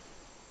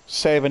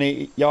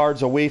 7-8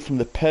 yards away from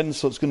the pin,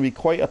 so it's going to be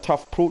quite a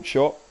tough approach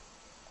shot.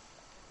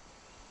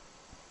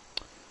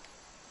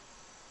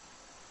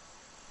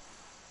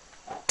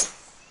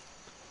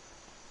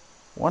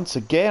 Once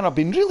again, I've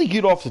been really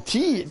good off the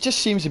tee. It just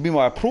seems to be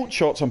my approach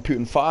shots I'm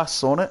putting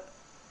fasts on it.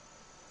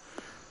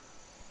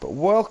 But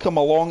welcome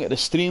along to the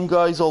stream,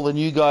 guys. All the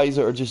new guys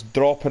that are just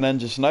dropping in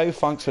just now.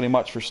 Thanks very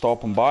much for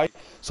stopping by.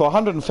 So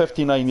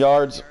 159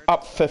 yards,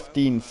 up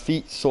 15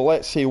 feet. So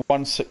let's say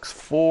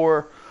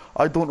 164.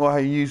 I don't know how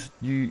you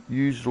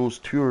use those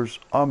tours.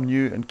 I'm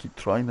new and keep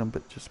trying them,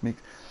 but just make...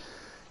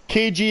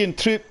 KG and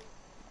Troop.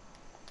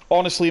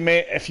 Honestly,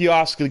 mate, if you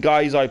ask the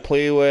guys I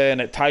play with, and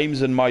at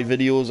times in my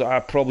videos, I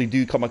probably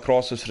do come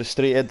across as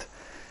frustrated.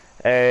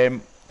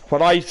 When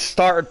I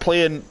started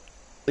playing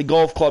the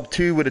golf club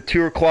 2 with the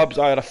tour clubs,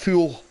 I had a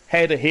full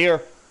head of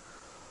hair.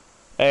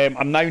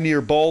 I'm now near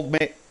bald,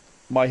 mate.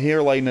 My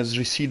hairline has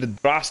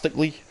receded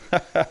drastically.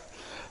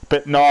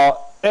 But no,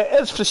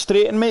 it is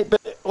frustrating, mate.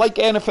 But like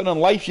anything in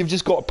life, you've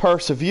just got to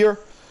persevere.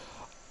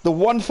 The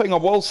one thing I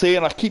will say,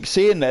 and I keep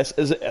saying this,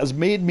 is it has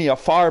made me a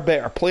far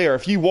better player.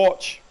 If you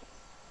watch...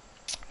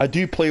 I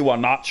do play one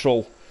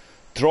natural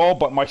draw,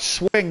 but my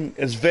swing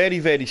is very,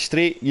 very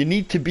straight. You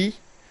need to be.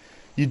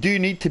 You do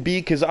need to be,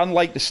 because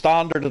unlike the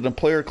standard of the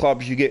player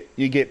clubs, you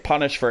get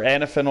punished for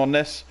anything on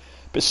this.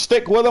 But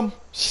stick with them.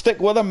 Stick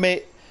with them,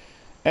 mate.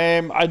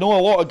 I know a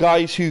lot of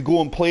guys who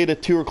go and play the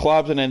tour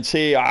clubs and then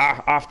say,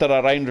 after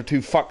a round or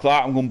two, fuck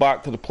that, I'm going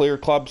back to the player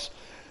clubs.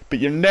 But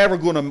you're never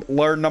going to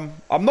learn them.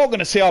 I'm not going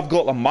to say I've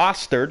got them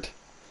mastered.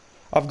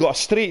 I've got a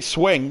straight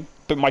swing,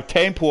 but my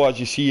tempo, as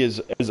you see,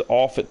 is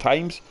off at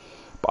times.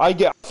 But I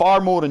get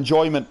far more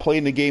enjoyment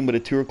playing the game with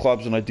the tour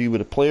clubs than I do with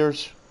the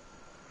players.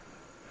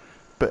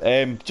 But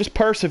just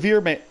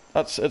persevere, mate.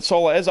 That's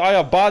all it is. I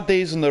have bad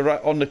days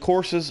on the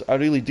courses. I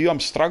really do. I'm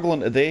struggling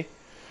today.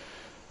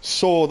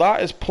 So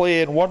that is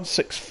playing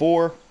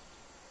 164.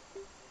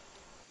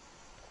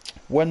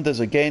 Wind is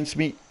against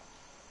me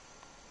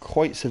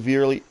quite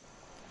severely.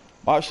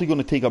 I'm actually going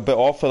to take a bit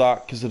off of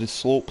that because of the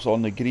slopes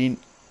on the green.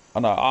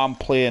 And I am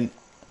playing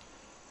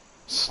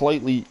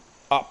slightly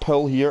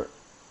uphill here.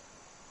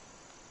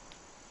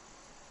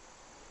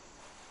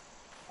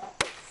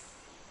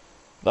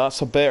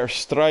 That's a better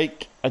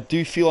strike. I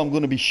do feel I'm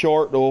going to be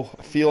short though.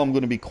 I feel I'm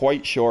going to be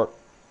quite short.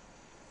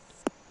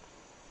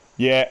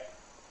 Yeah.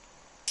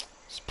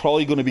 It's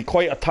probably going to be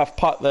quite a tough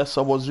putt this.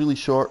 I was really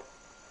short.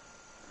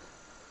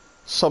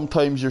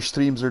 Sometimes your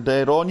streams are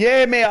dead on.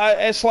 Yeah, mate,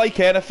 it's like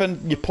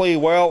anything. You play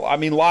well. I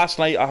mean, last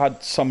night I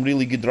had some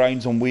really good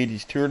rounds on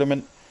Wadey's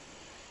tournament.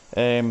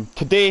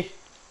 Today,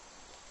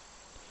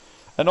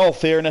 in all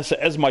fairness, it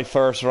is my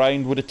first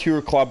round. With the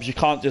tour clubs, you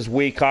can't just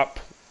wake up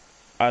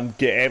and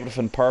get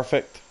everything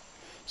perfect.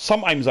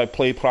 Sometimes I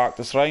play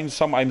practice rounds,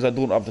 sometimes I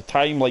don't have the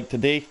time, like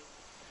today.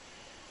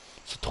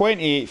 So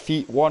 28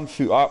 feet, 1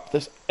 foot up.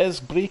 This is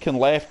breaking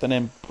left and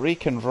then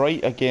breaking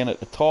right again at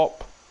the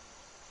top.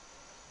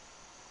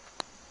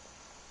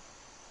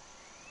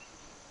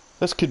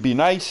 This could be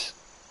nice.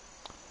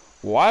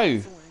 Wow.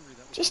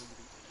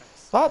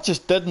 That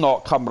just did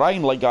not come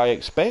round like I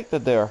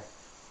expected there.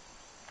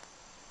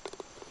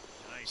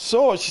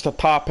 So it's just a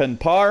tap in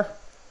par.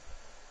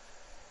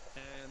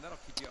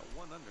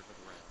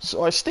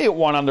 So I stay at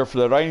 1 under for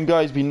the round,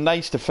 guys. Be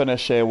nice to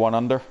finish 1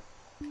 under.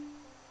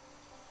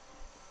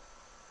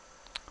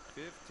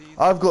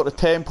 I've got the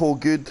tempo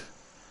good,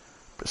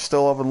 but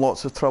still having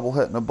lots of trouble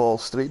hitting the ball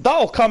straight.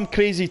 That'll come,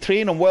 Crazy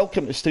Train, and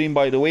welcome to stream,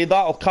 by the way.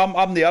 That'll come.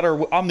 I'm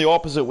the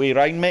opposite way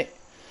round, mate.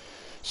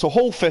 So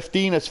hole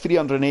 15 is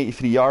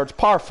 383 yards,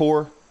 par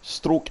 4,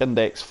 stroke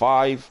index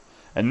 5,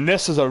 and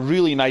this is a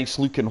really nice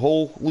looking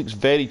hole. Looks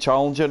very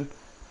challenging.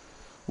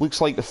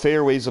 Looks like the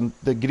fairways and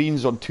the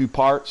greens on 2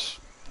 parts.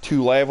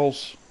 2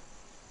 levels.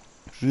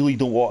 Really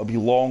don't want to be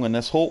long in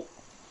this hole.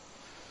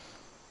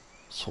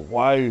 So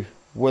wow,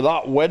 with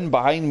that wind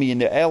behind me and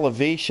the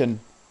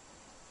elevation,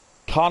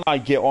 can I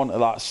get onto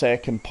that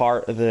second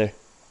part of the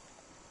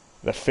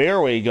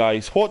fairway,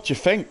 guys? What do you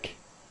think?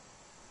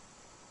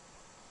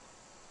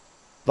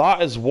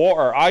 That is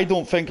water. I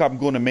don't think I'm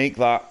going to make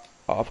that.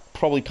 I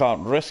probably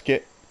can't risk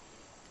it.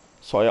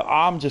 So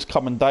I am just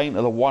coming down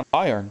to the 1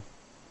 iron.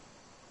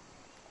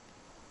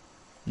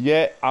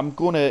 Yeah, I'm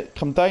going to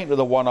come down to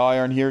the 1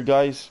 iron here,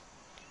 guys.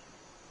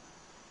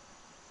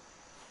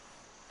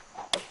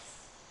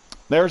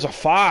 There's a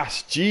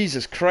fast.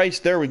 Jesus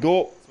Christ, there we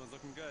go. This one's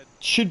looking good.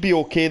 Should be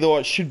okay though,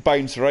 it should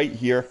bounce right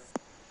here.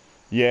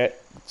 Yeah,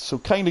 so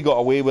kind of got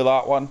away with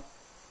that one.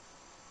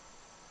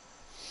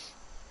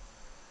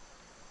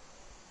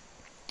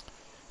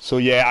 So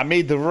yeah, I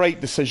made the right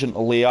decision to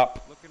lay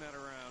up. Looking at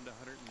around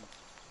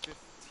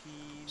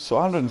 115. So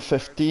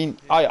 115.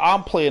 I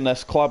am playing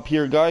this club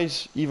here,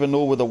 guys. Even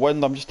though with the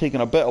wind, I'm just taking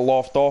a bit of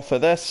loft off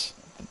of this.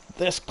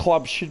 This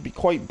club should be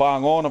quite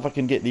bang on if I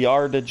can get the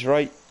yardage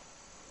right.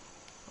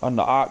 And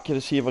the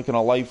accuracy if I can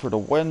allow for the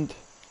wind.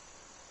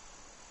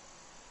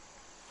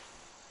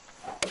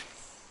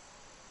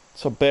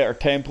 It's a better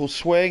tempo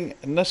swing.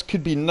 And this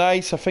could be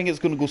nice. I think it's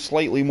going to go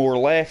slightly more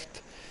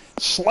left.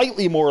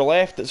 Slightly more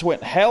left. It's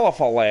went hell of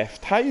a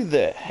left. How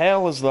the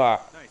hell is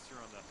that? Nice, you're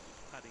on the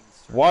putting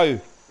strike.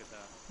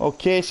 Wow.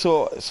 Okay,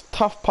 so it's a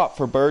tough putt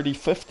for birdie.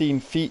 15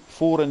 feet,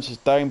 4 inches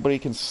down,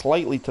 breaking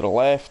slightly to the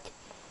left.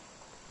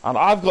 And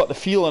I've got the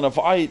feeling if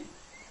I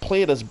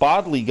play this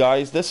badly,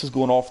 guys, this is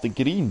going off the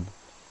green.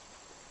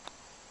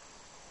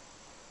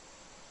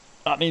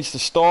 That needs to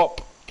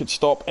stop. Could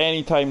stop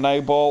anytime now,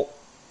 ball.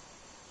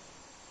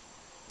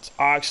 It's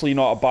actually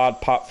not a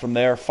bad putt from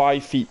there.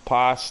 5 feet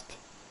past.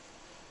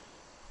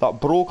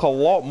 That broke a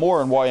lot more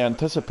than what I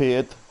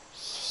anticipated.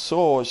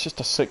 So it's just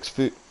a 6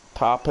 foot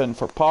tap in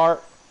for par.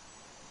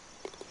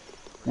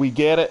 We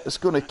get it. It's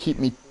going to keep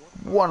me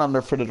 1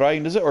 under for the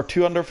round, is it? Or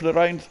 2 under for the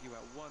round? You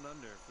at 1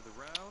 under for the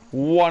round.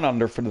 1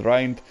 under for the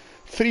round.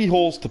 3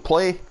 holes to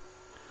play.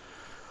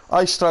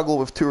 I struggle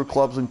with tour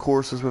clubs and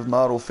courses with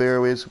narrow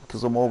fairways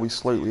because I'm always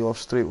slightly off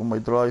straight with my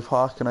drive,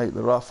 hacking out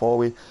the rough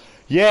always.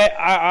 Yeah,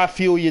 I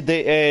feel you,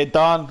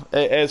 Dan.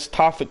 It is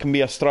tough. It can be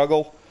a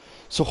struggle.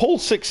 So hole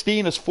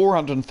 16 is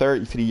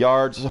 433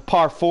 yards. It's a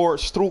par 4,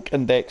 stroke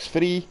index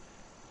free.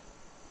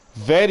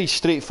 Very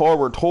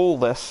straightforward hole,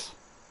 this.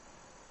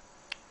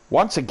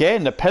 Once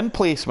again, the pin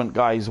placement,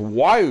 guys.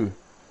 Wow.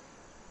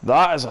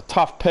 That is a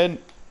tough pin.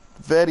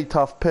 Very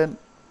tough pin.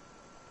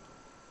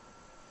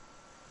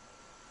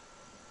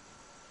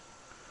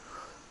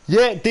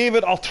 Yeah,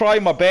 David, I'll try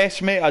my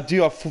best, mate. I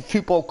do have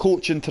football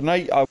coaching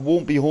tonight. I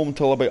won't be home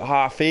till about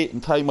 8:30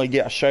 in time I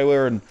get a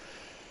shower and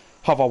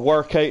have a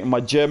workout in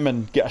my gym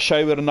and get a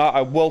shower and that.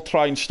 I will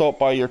try and stop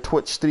by your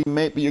Twitch stream,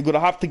 mate, but you're going to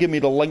have to give me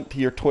the link to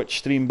your Twitch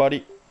stream,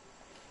 buddy.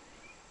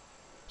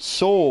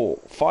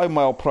 So, 5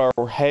 mile per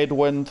hour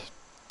headwind.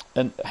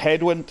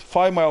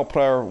 5 mile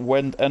per hour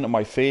wind into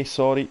my face,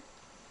 sorry.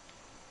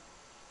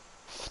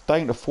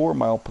 Down to 4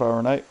 mile per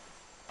hour now.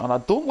 And I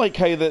don't like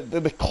how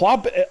the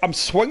club, I'm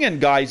swinging,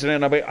 guys, and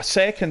then about a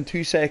second,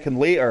 2 seconds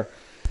later,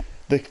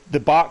 the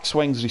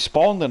backswing's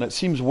responding. It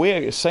seems way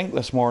out of sync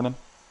this morning.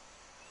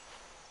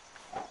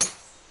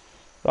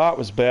 That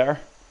was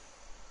better.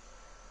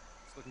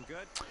 It's looking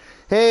good.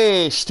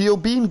 Hey, Steel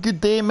Bean,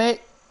 good day,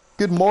 mate.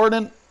 Good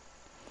morning.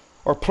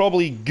 Or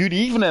probably good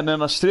evening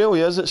in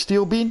Australia, is it,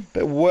 Steel Bean?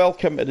 But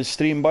welcome to the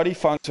stream, buddy.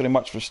 Thanks very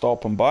much for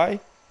stopping by. Okay,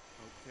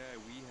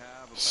 we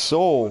have about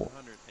So,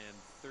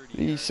 130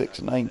 3, yards, 6,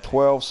 I would 9, say.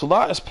 12. So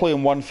that is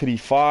playing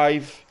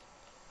 135.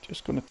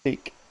 Just going to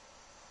take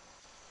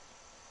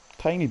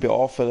a tiny bit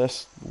off of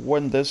this.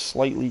 Wind is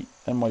slightly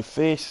in my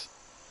face.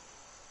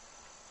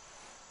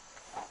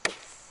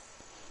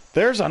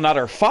 There's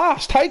another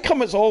fast. How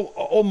come it's all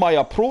on my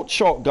approach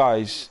shot,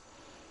 guys?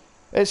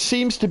 It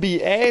seems to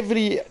be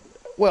every,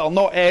 well,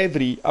 not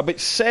every, about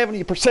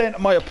 70%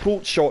 of my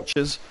approach shots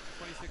is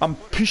I'm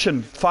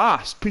pushing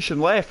fast, pushing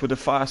left with a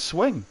fast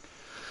swing.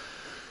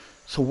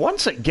 So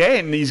once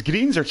again, these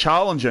greens are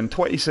challenging.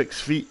 26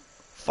 feet,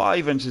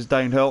 5 inches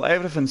downhill.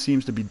 Everything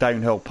seems to be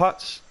downhill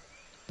putts.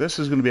 This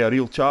is going to be a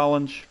real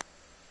challenge.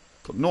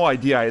 Got no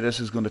idea how this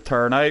is going to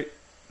turn out.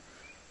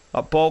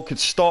 That ball could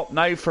stop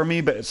now for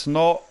me, but it's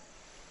not.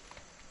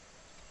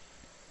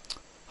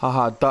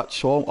 Haha,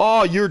 Dutch song.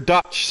 Oh, you're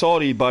Dutch.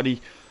 Sorry,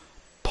 buddy.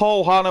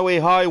 Paul Hanaway,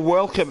 hi.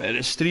 Welcome to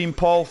the stream,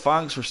 Paul.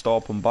 Thanks for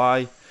stopping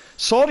by.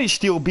 Sorry,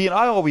 Steel Bean.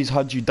 I always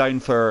had you down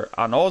for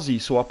an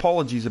Aussie, so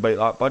apologies about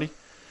that, buddy.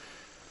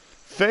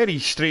 Very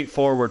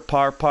straightforward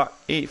par putt.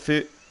 8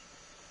 foot.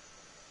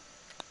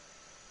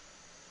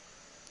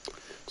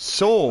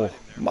 So,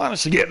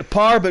 managed to get the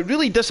par, but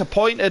really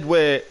disappointed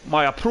with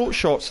my approach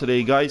shots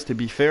today, guys, to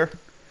be fair.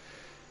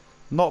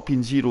 Not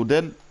been zeroed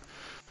in.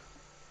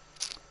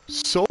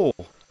 So,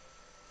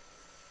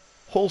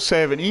 hole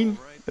 17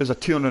 is a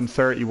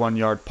 231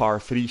 yard par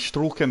 3,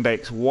 stroke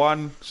index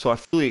 1, so I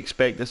fully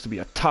expect this to be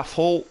a tough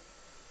hole.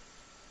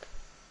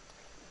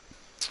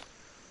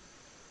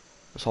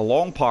 It's a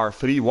long par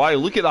 3. Wow,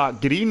 look at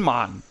that green,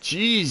 man.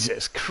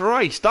 Jesus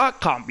Christ,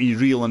 that can't be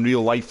real in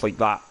real life like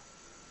that.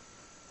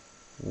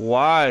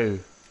 Wow.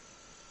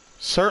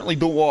 Certainly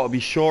don't want to be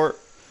short.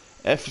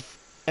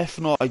 If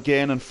not,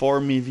 again,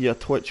 inform me via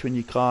Twitch when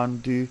you can.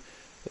 Do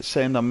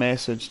send a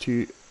message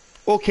to...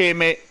 Okay,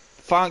 mate.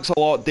 Thanks a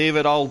lot,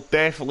 David. I'll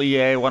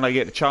definitely, when I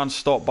get the chance,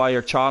 stop by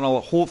your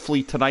channel.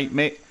 Hopefully tonight,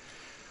 mate.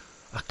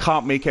 I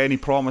can't make any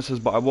promises,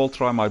 but I will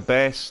try my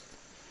best.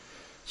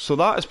 So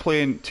that is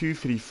playing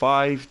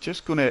 235.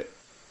 Just going to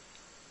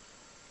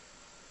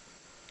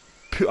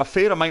put a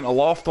fair amount of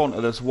loft onto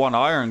this one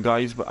iron,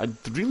 guys, but I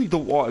really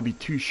don't want to be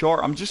too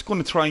short. I'm just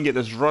going to try and get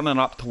this running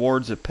up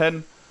towards the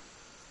pin.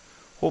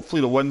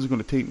 Hopefully the wind's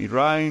going to take me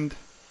round.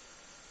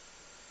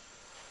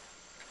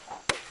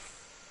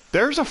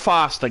 There's a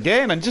fast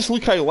again, and just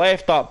look how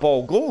left that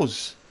ball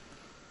goes.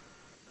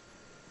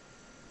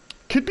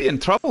 Could be in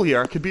trouble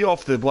here. I could be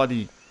off the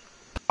bloody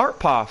cart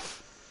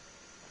path.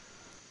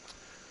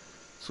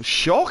 So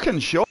shocking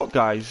shot,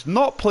 guys.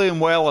 Not playing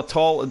well at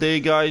all today,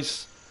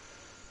 guys.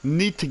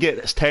 Need to get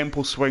this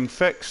tempo swing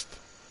fixed.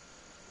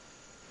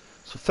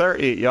 So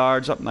 38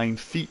 yards, up 9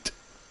 feet.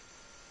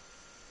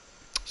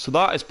 So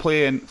that is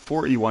playing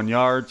 41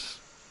 yards.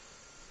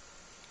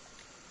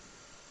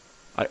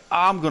 I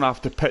am going to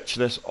have to pitch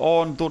this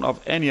on. Don't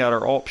have any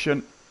other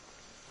option.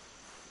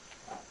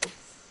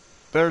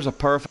 There's a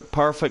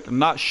perfect,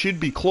 and that should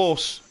be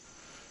close.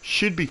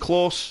 Should be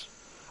close.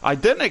 I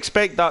didn't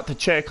expect that to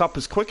check up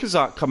as quick as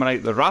that coming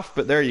out the rough,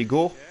 but there you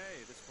go. Okay,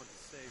 this one's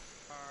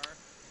safe par.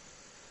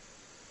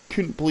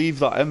 Couldn't believe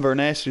that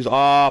Inverness was...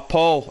 Ah,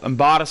 Paul,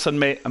 embarrassing,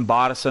 mate,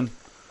 embarrassing.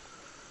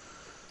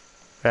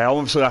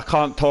 Obviously, I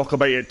can't talk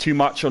about it too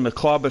much on the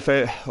club,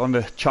 on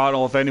the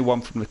channel. If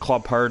anyone from the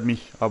club heard me,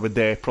 I would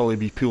probably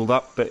be pulled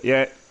up, but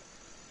yeah.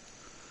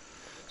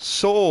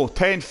 So,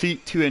 10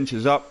 feet, 2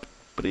 inches up,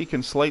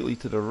 braking slightly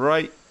to the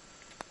right.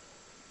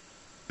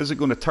 Is it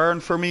going to turn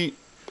for me?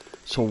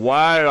 So,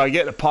 wow, I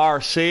get the par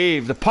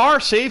save. The par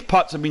save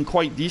putts have been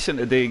quite decent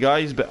today,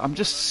 guys, but I'm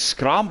just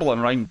scrambling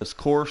around this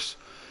course.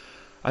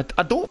 I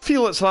don't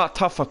feel it's that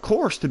tough a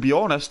course, to be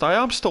honest. I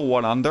am still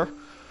 1 under.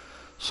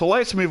 So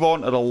let's move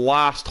on to the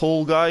last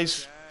hole,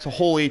 guys. It's a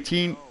hole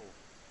 18.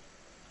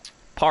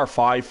 Par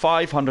 5,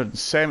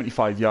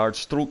 575 yards,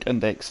 stroke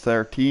index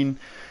 13.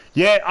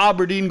 Yeah,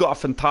 Aberdeen got a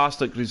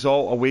fantastic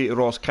result away to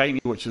Ross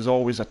County, which is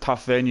always a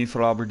tough venue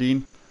for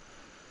Aberdeen.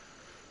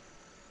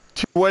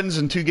 2 wins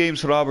in 2 games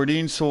for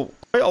Aberdeen, so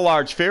quite a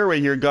large fairway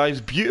here,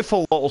 guys.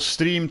 Beautiful little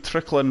stream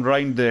trickling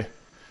round the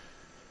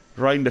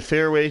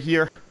fairway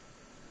here.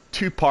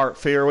 2-part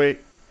fairway.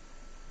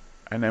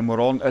 And then we're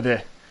on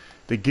to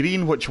the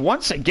green, which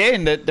once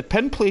again, the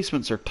pin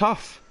placements are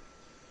tough.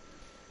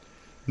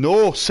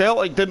 No,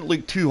 Celtic didn't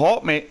look too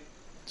hot, mate.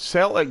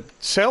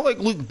 Celtic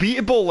looked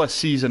beatable this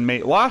season,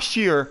 mate. Last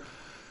year,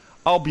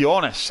 I'll be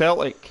honest,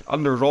 Celtic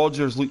under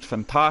Rodgers looked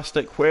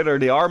fantastic. Whether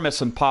they are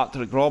missing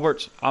Patrick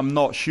Roberts, I'm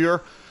not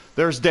sure.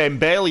 There's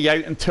Dembele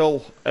out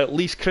until at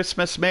least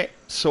Christmas, mate.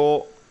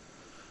 So,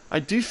 I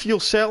do feel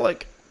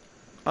Celtic,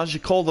 as you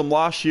called them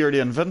last year,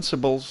 the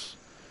Invincibles,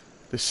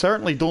 they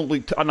certainly don't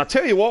look... And I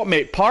tell you what,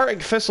 mate,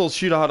 Partick Thistle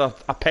should have had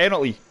a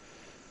penalty.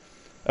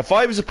 If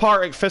I was a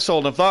Partick Thistle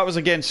and if that was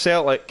against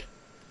Celtic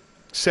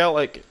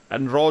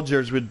and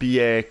Rodgers would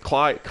be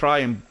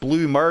crying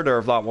blue murder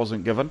if that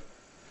wasn't given.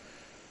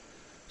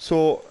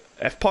 So,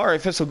 if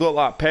Partick Thistle got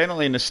that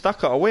penalty and they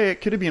stuck it away,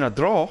 it could have been a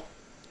draw.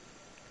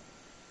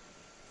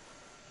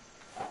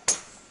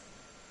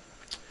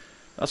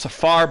 That's a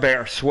far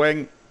better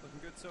swing. Looking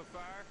good so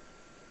far.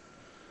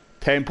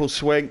 Tempo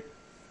swing.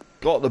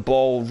 Got the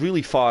ball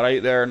really far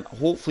out there, and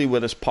hopefully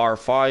with this par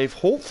 5,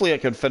 hopefully I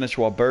can finish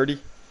with a birdie.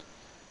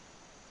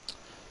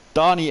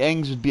 Danny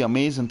Ings would be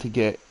amazing to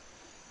get.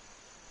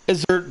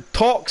 Is there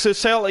talks of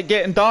Celtic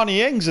getting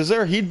Danny Ings? Is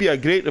there? He'd be a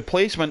great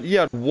replacement. He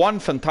had 1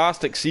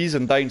 fantastic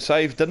season down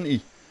south, didn't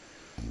he?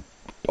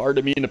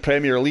 Pardon me, in the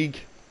Premier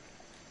League.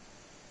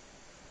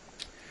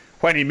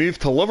 When he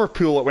moved to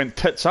Liverpool, it went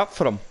tits up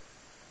for him.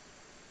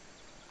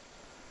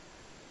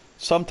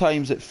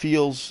 Sometimes it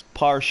feels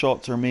par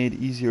shots are made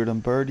easier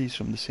than birdies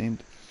from the same...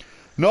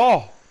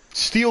 No!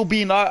 Steel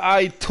Bean,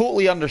 I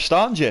totally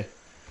understand you.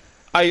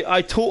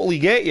 I totally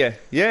get you.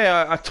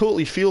 Yeah, I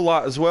totally feel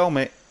that as well,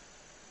 mate.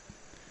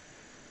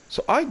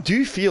 So I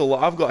do feel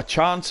that I've got a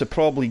chance of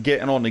probably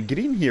getting on the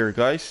green here,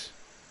 guys.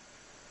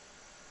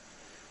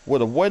 With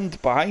the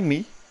wind behind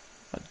me,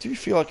 I do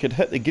feel I could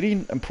hit the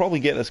green and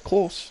probably get this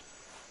close.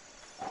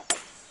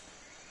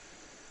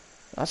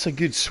 That's a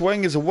good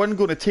swing. Is the wind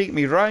going to take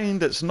me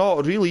round? It's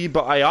not really,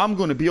 but I am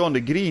going to be on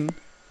the green.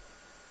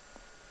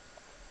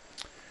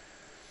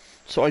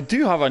 So I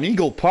do have an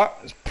eagle putt.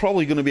 It's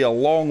probably going to be a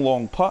long,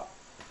 long putt.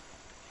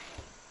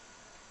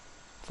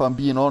 If I'm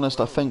being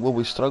honest, I think when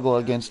we struggle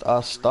against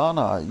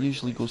Astana, it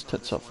usually goes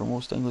tits up for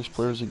most English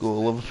players who go to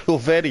Liverpool.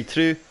 Very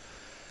true.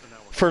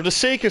 For the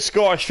sake of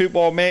Scottish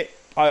football, mate,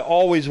 I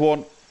always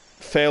want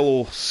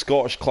fellow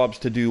Scottish clubs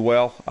to do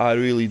well. I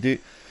really do.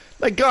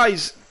 Like,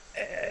 guys...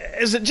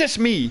 Is it just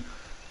me?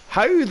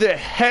 How the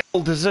hell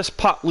does this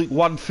putt look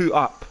 1 foot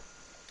up?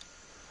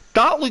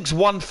 That looks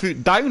 1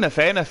 foot down, if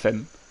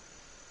anything.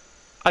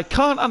 I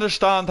can't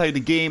understand how the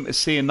game is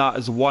saying that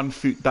is 1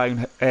 foot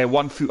down,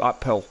 1 foot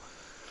uphill.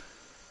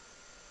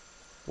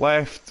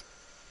 Left,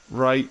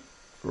 right,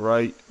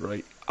 right,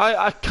 right.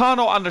 I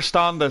cannot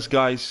understand this,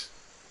 guys.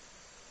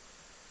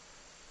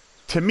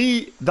 To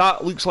me,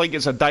 that looks like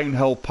it's a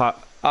downhill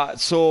putt.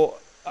 So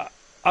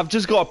I've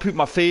just got to put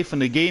my faith in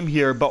the game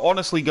here. But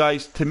honestly,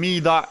 guys, to me,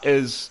 that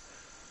is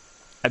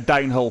a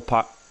downhill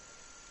putt.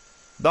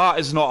 That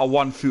is not a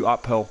 1 foot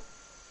uphill.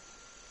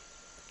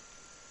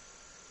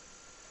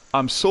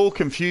 I'm so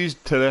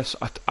confused to this.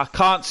 I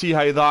can't see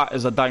how that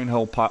is a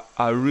downhill putt.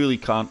 I really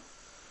can't.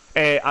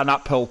 An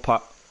uphill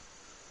putt.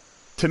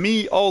 To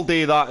me, all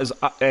day that is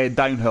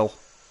downhill.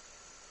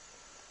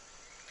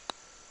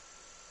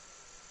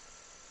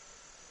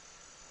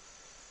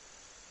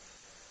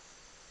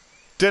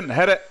 Didn't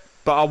hit it,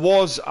 but I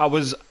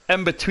was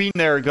in between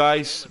there,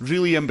 guys.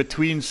 Really in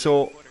between,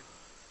 so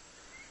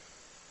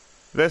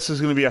this is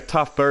going to be a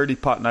tough birdie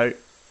putt now.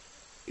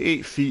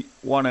 8 feet,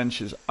 1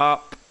 inches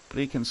up,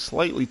 breaking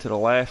slightly to the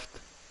left.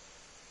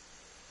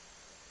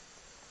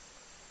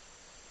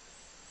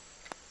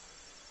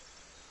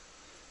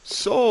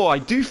 So I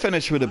do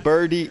finish with a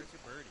birdie.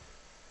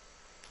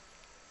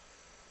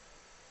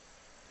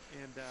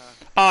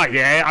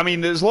 Yeah, I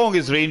mean, as long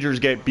as Rangers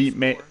get beat,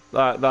 mate,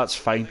 that's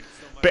fine.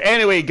 But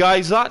anyway,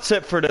 guys, that's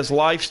it for this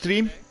live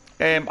stream.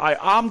 I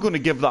am going to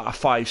give that a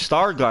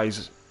 5-star,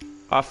 guys.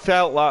 I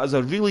felt that is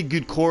a really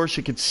good course.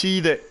 You could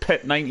see that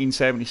Pitt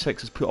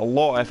 1976 has put a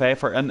lot of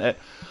effort into it.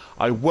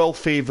 I will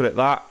favourite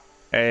that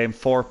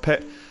for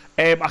Pitt.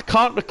 I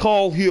can't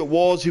recall who it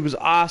was who was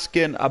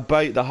asking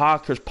about the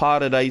Hackers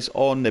Paradise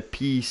on the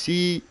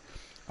PC.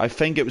 I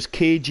think it was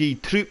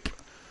KG Troop.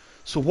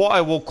 So what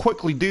I will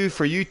quickly do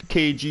for you,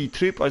 KG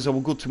Troop, is I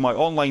will go to my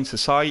online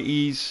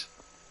societies.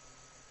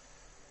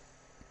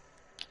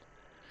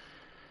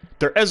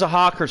 There is a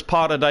Hackers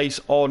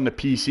Paradise on the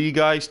PC,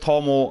 guys.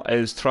 Tomo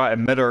is trying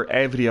to mirror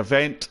every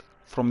event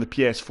from the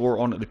PS4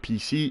 onto the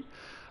PC.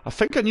 I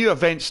think a new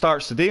event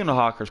starts today on the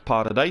Hackers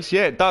Paradise.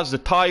 Yeah, it does. The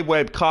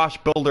TiWeb Cash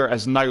Builder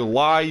is now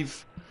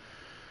live.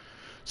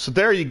 So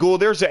there you go.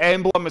 There's the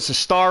emblem. It's a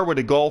star with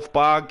a golf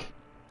bag.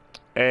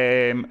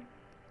 The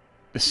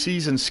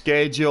season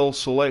schedule.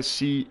 So let's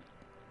see.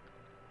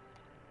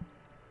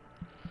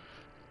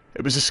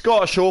 It was the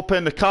Scottish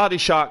Open, the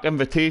Caddyshack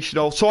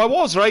Invitational. So I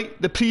was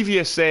right. The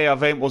previous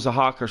event was the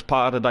Hackers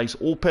Paradise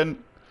Open.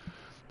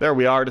 There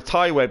we are. The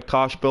TiWeb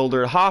Cash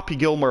Builder, Happy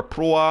Gilmore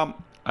Pro-Am,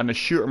 and the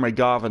Shooter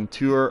McGavin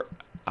Tour.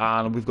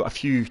 And we've got a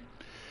few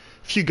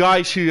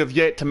guys who have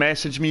yet to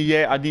message me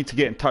yet. I need to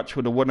get in touch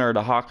with the winner of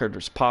the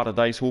Hackers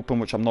Paradise Open,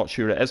 which I'm not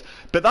sure it is.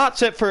 But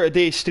that's it for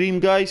today's stream,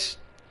 guys.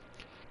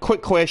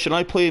 Quick question.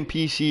 I play in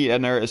PC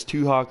and there is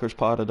 2 Hackers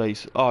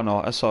Paradise. Oh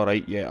no, it's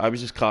alright. Yeah, I was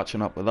just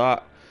catching up with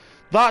that.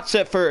 That's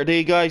it for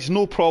today, guys.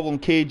 No problem,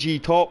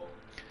 KG Top.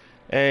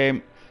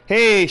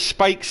 Hey,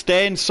 Spike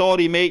Sten,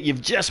 sorry mate,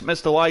 you've just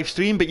missed the live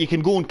stream, but you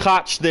can go and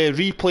catch the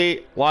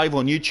replay live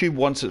on YouTube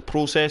once it's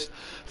processed.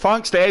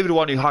 Thanks to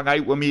everyone who hung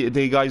out with me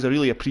today, guys. I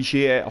really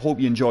appreciate it. I hope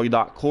you enjoyed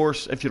that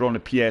course. If you're on a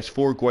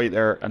PS4, go out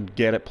there and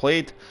get it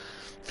played.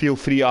 Feel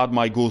free to add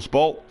my ghost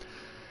ball.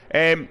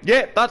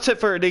 Yeah, that's it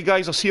for today,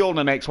 guys. I'll see you all in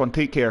the next one.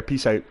 Take care.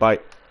 Peace out. Bye.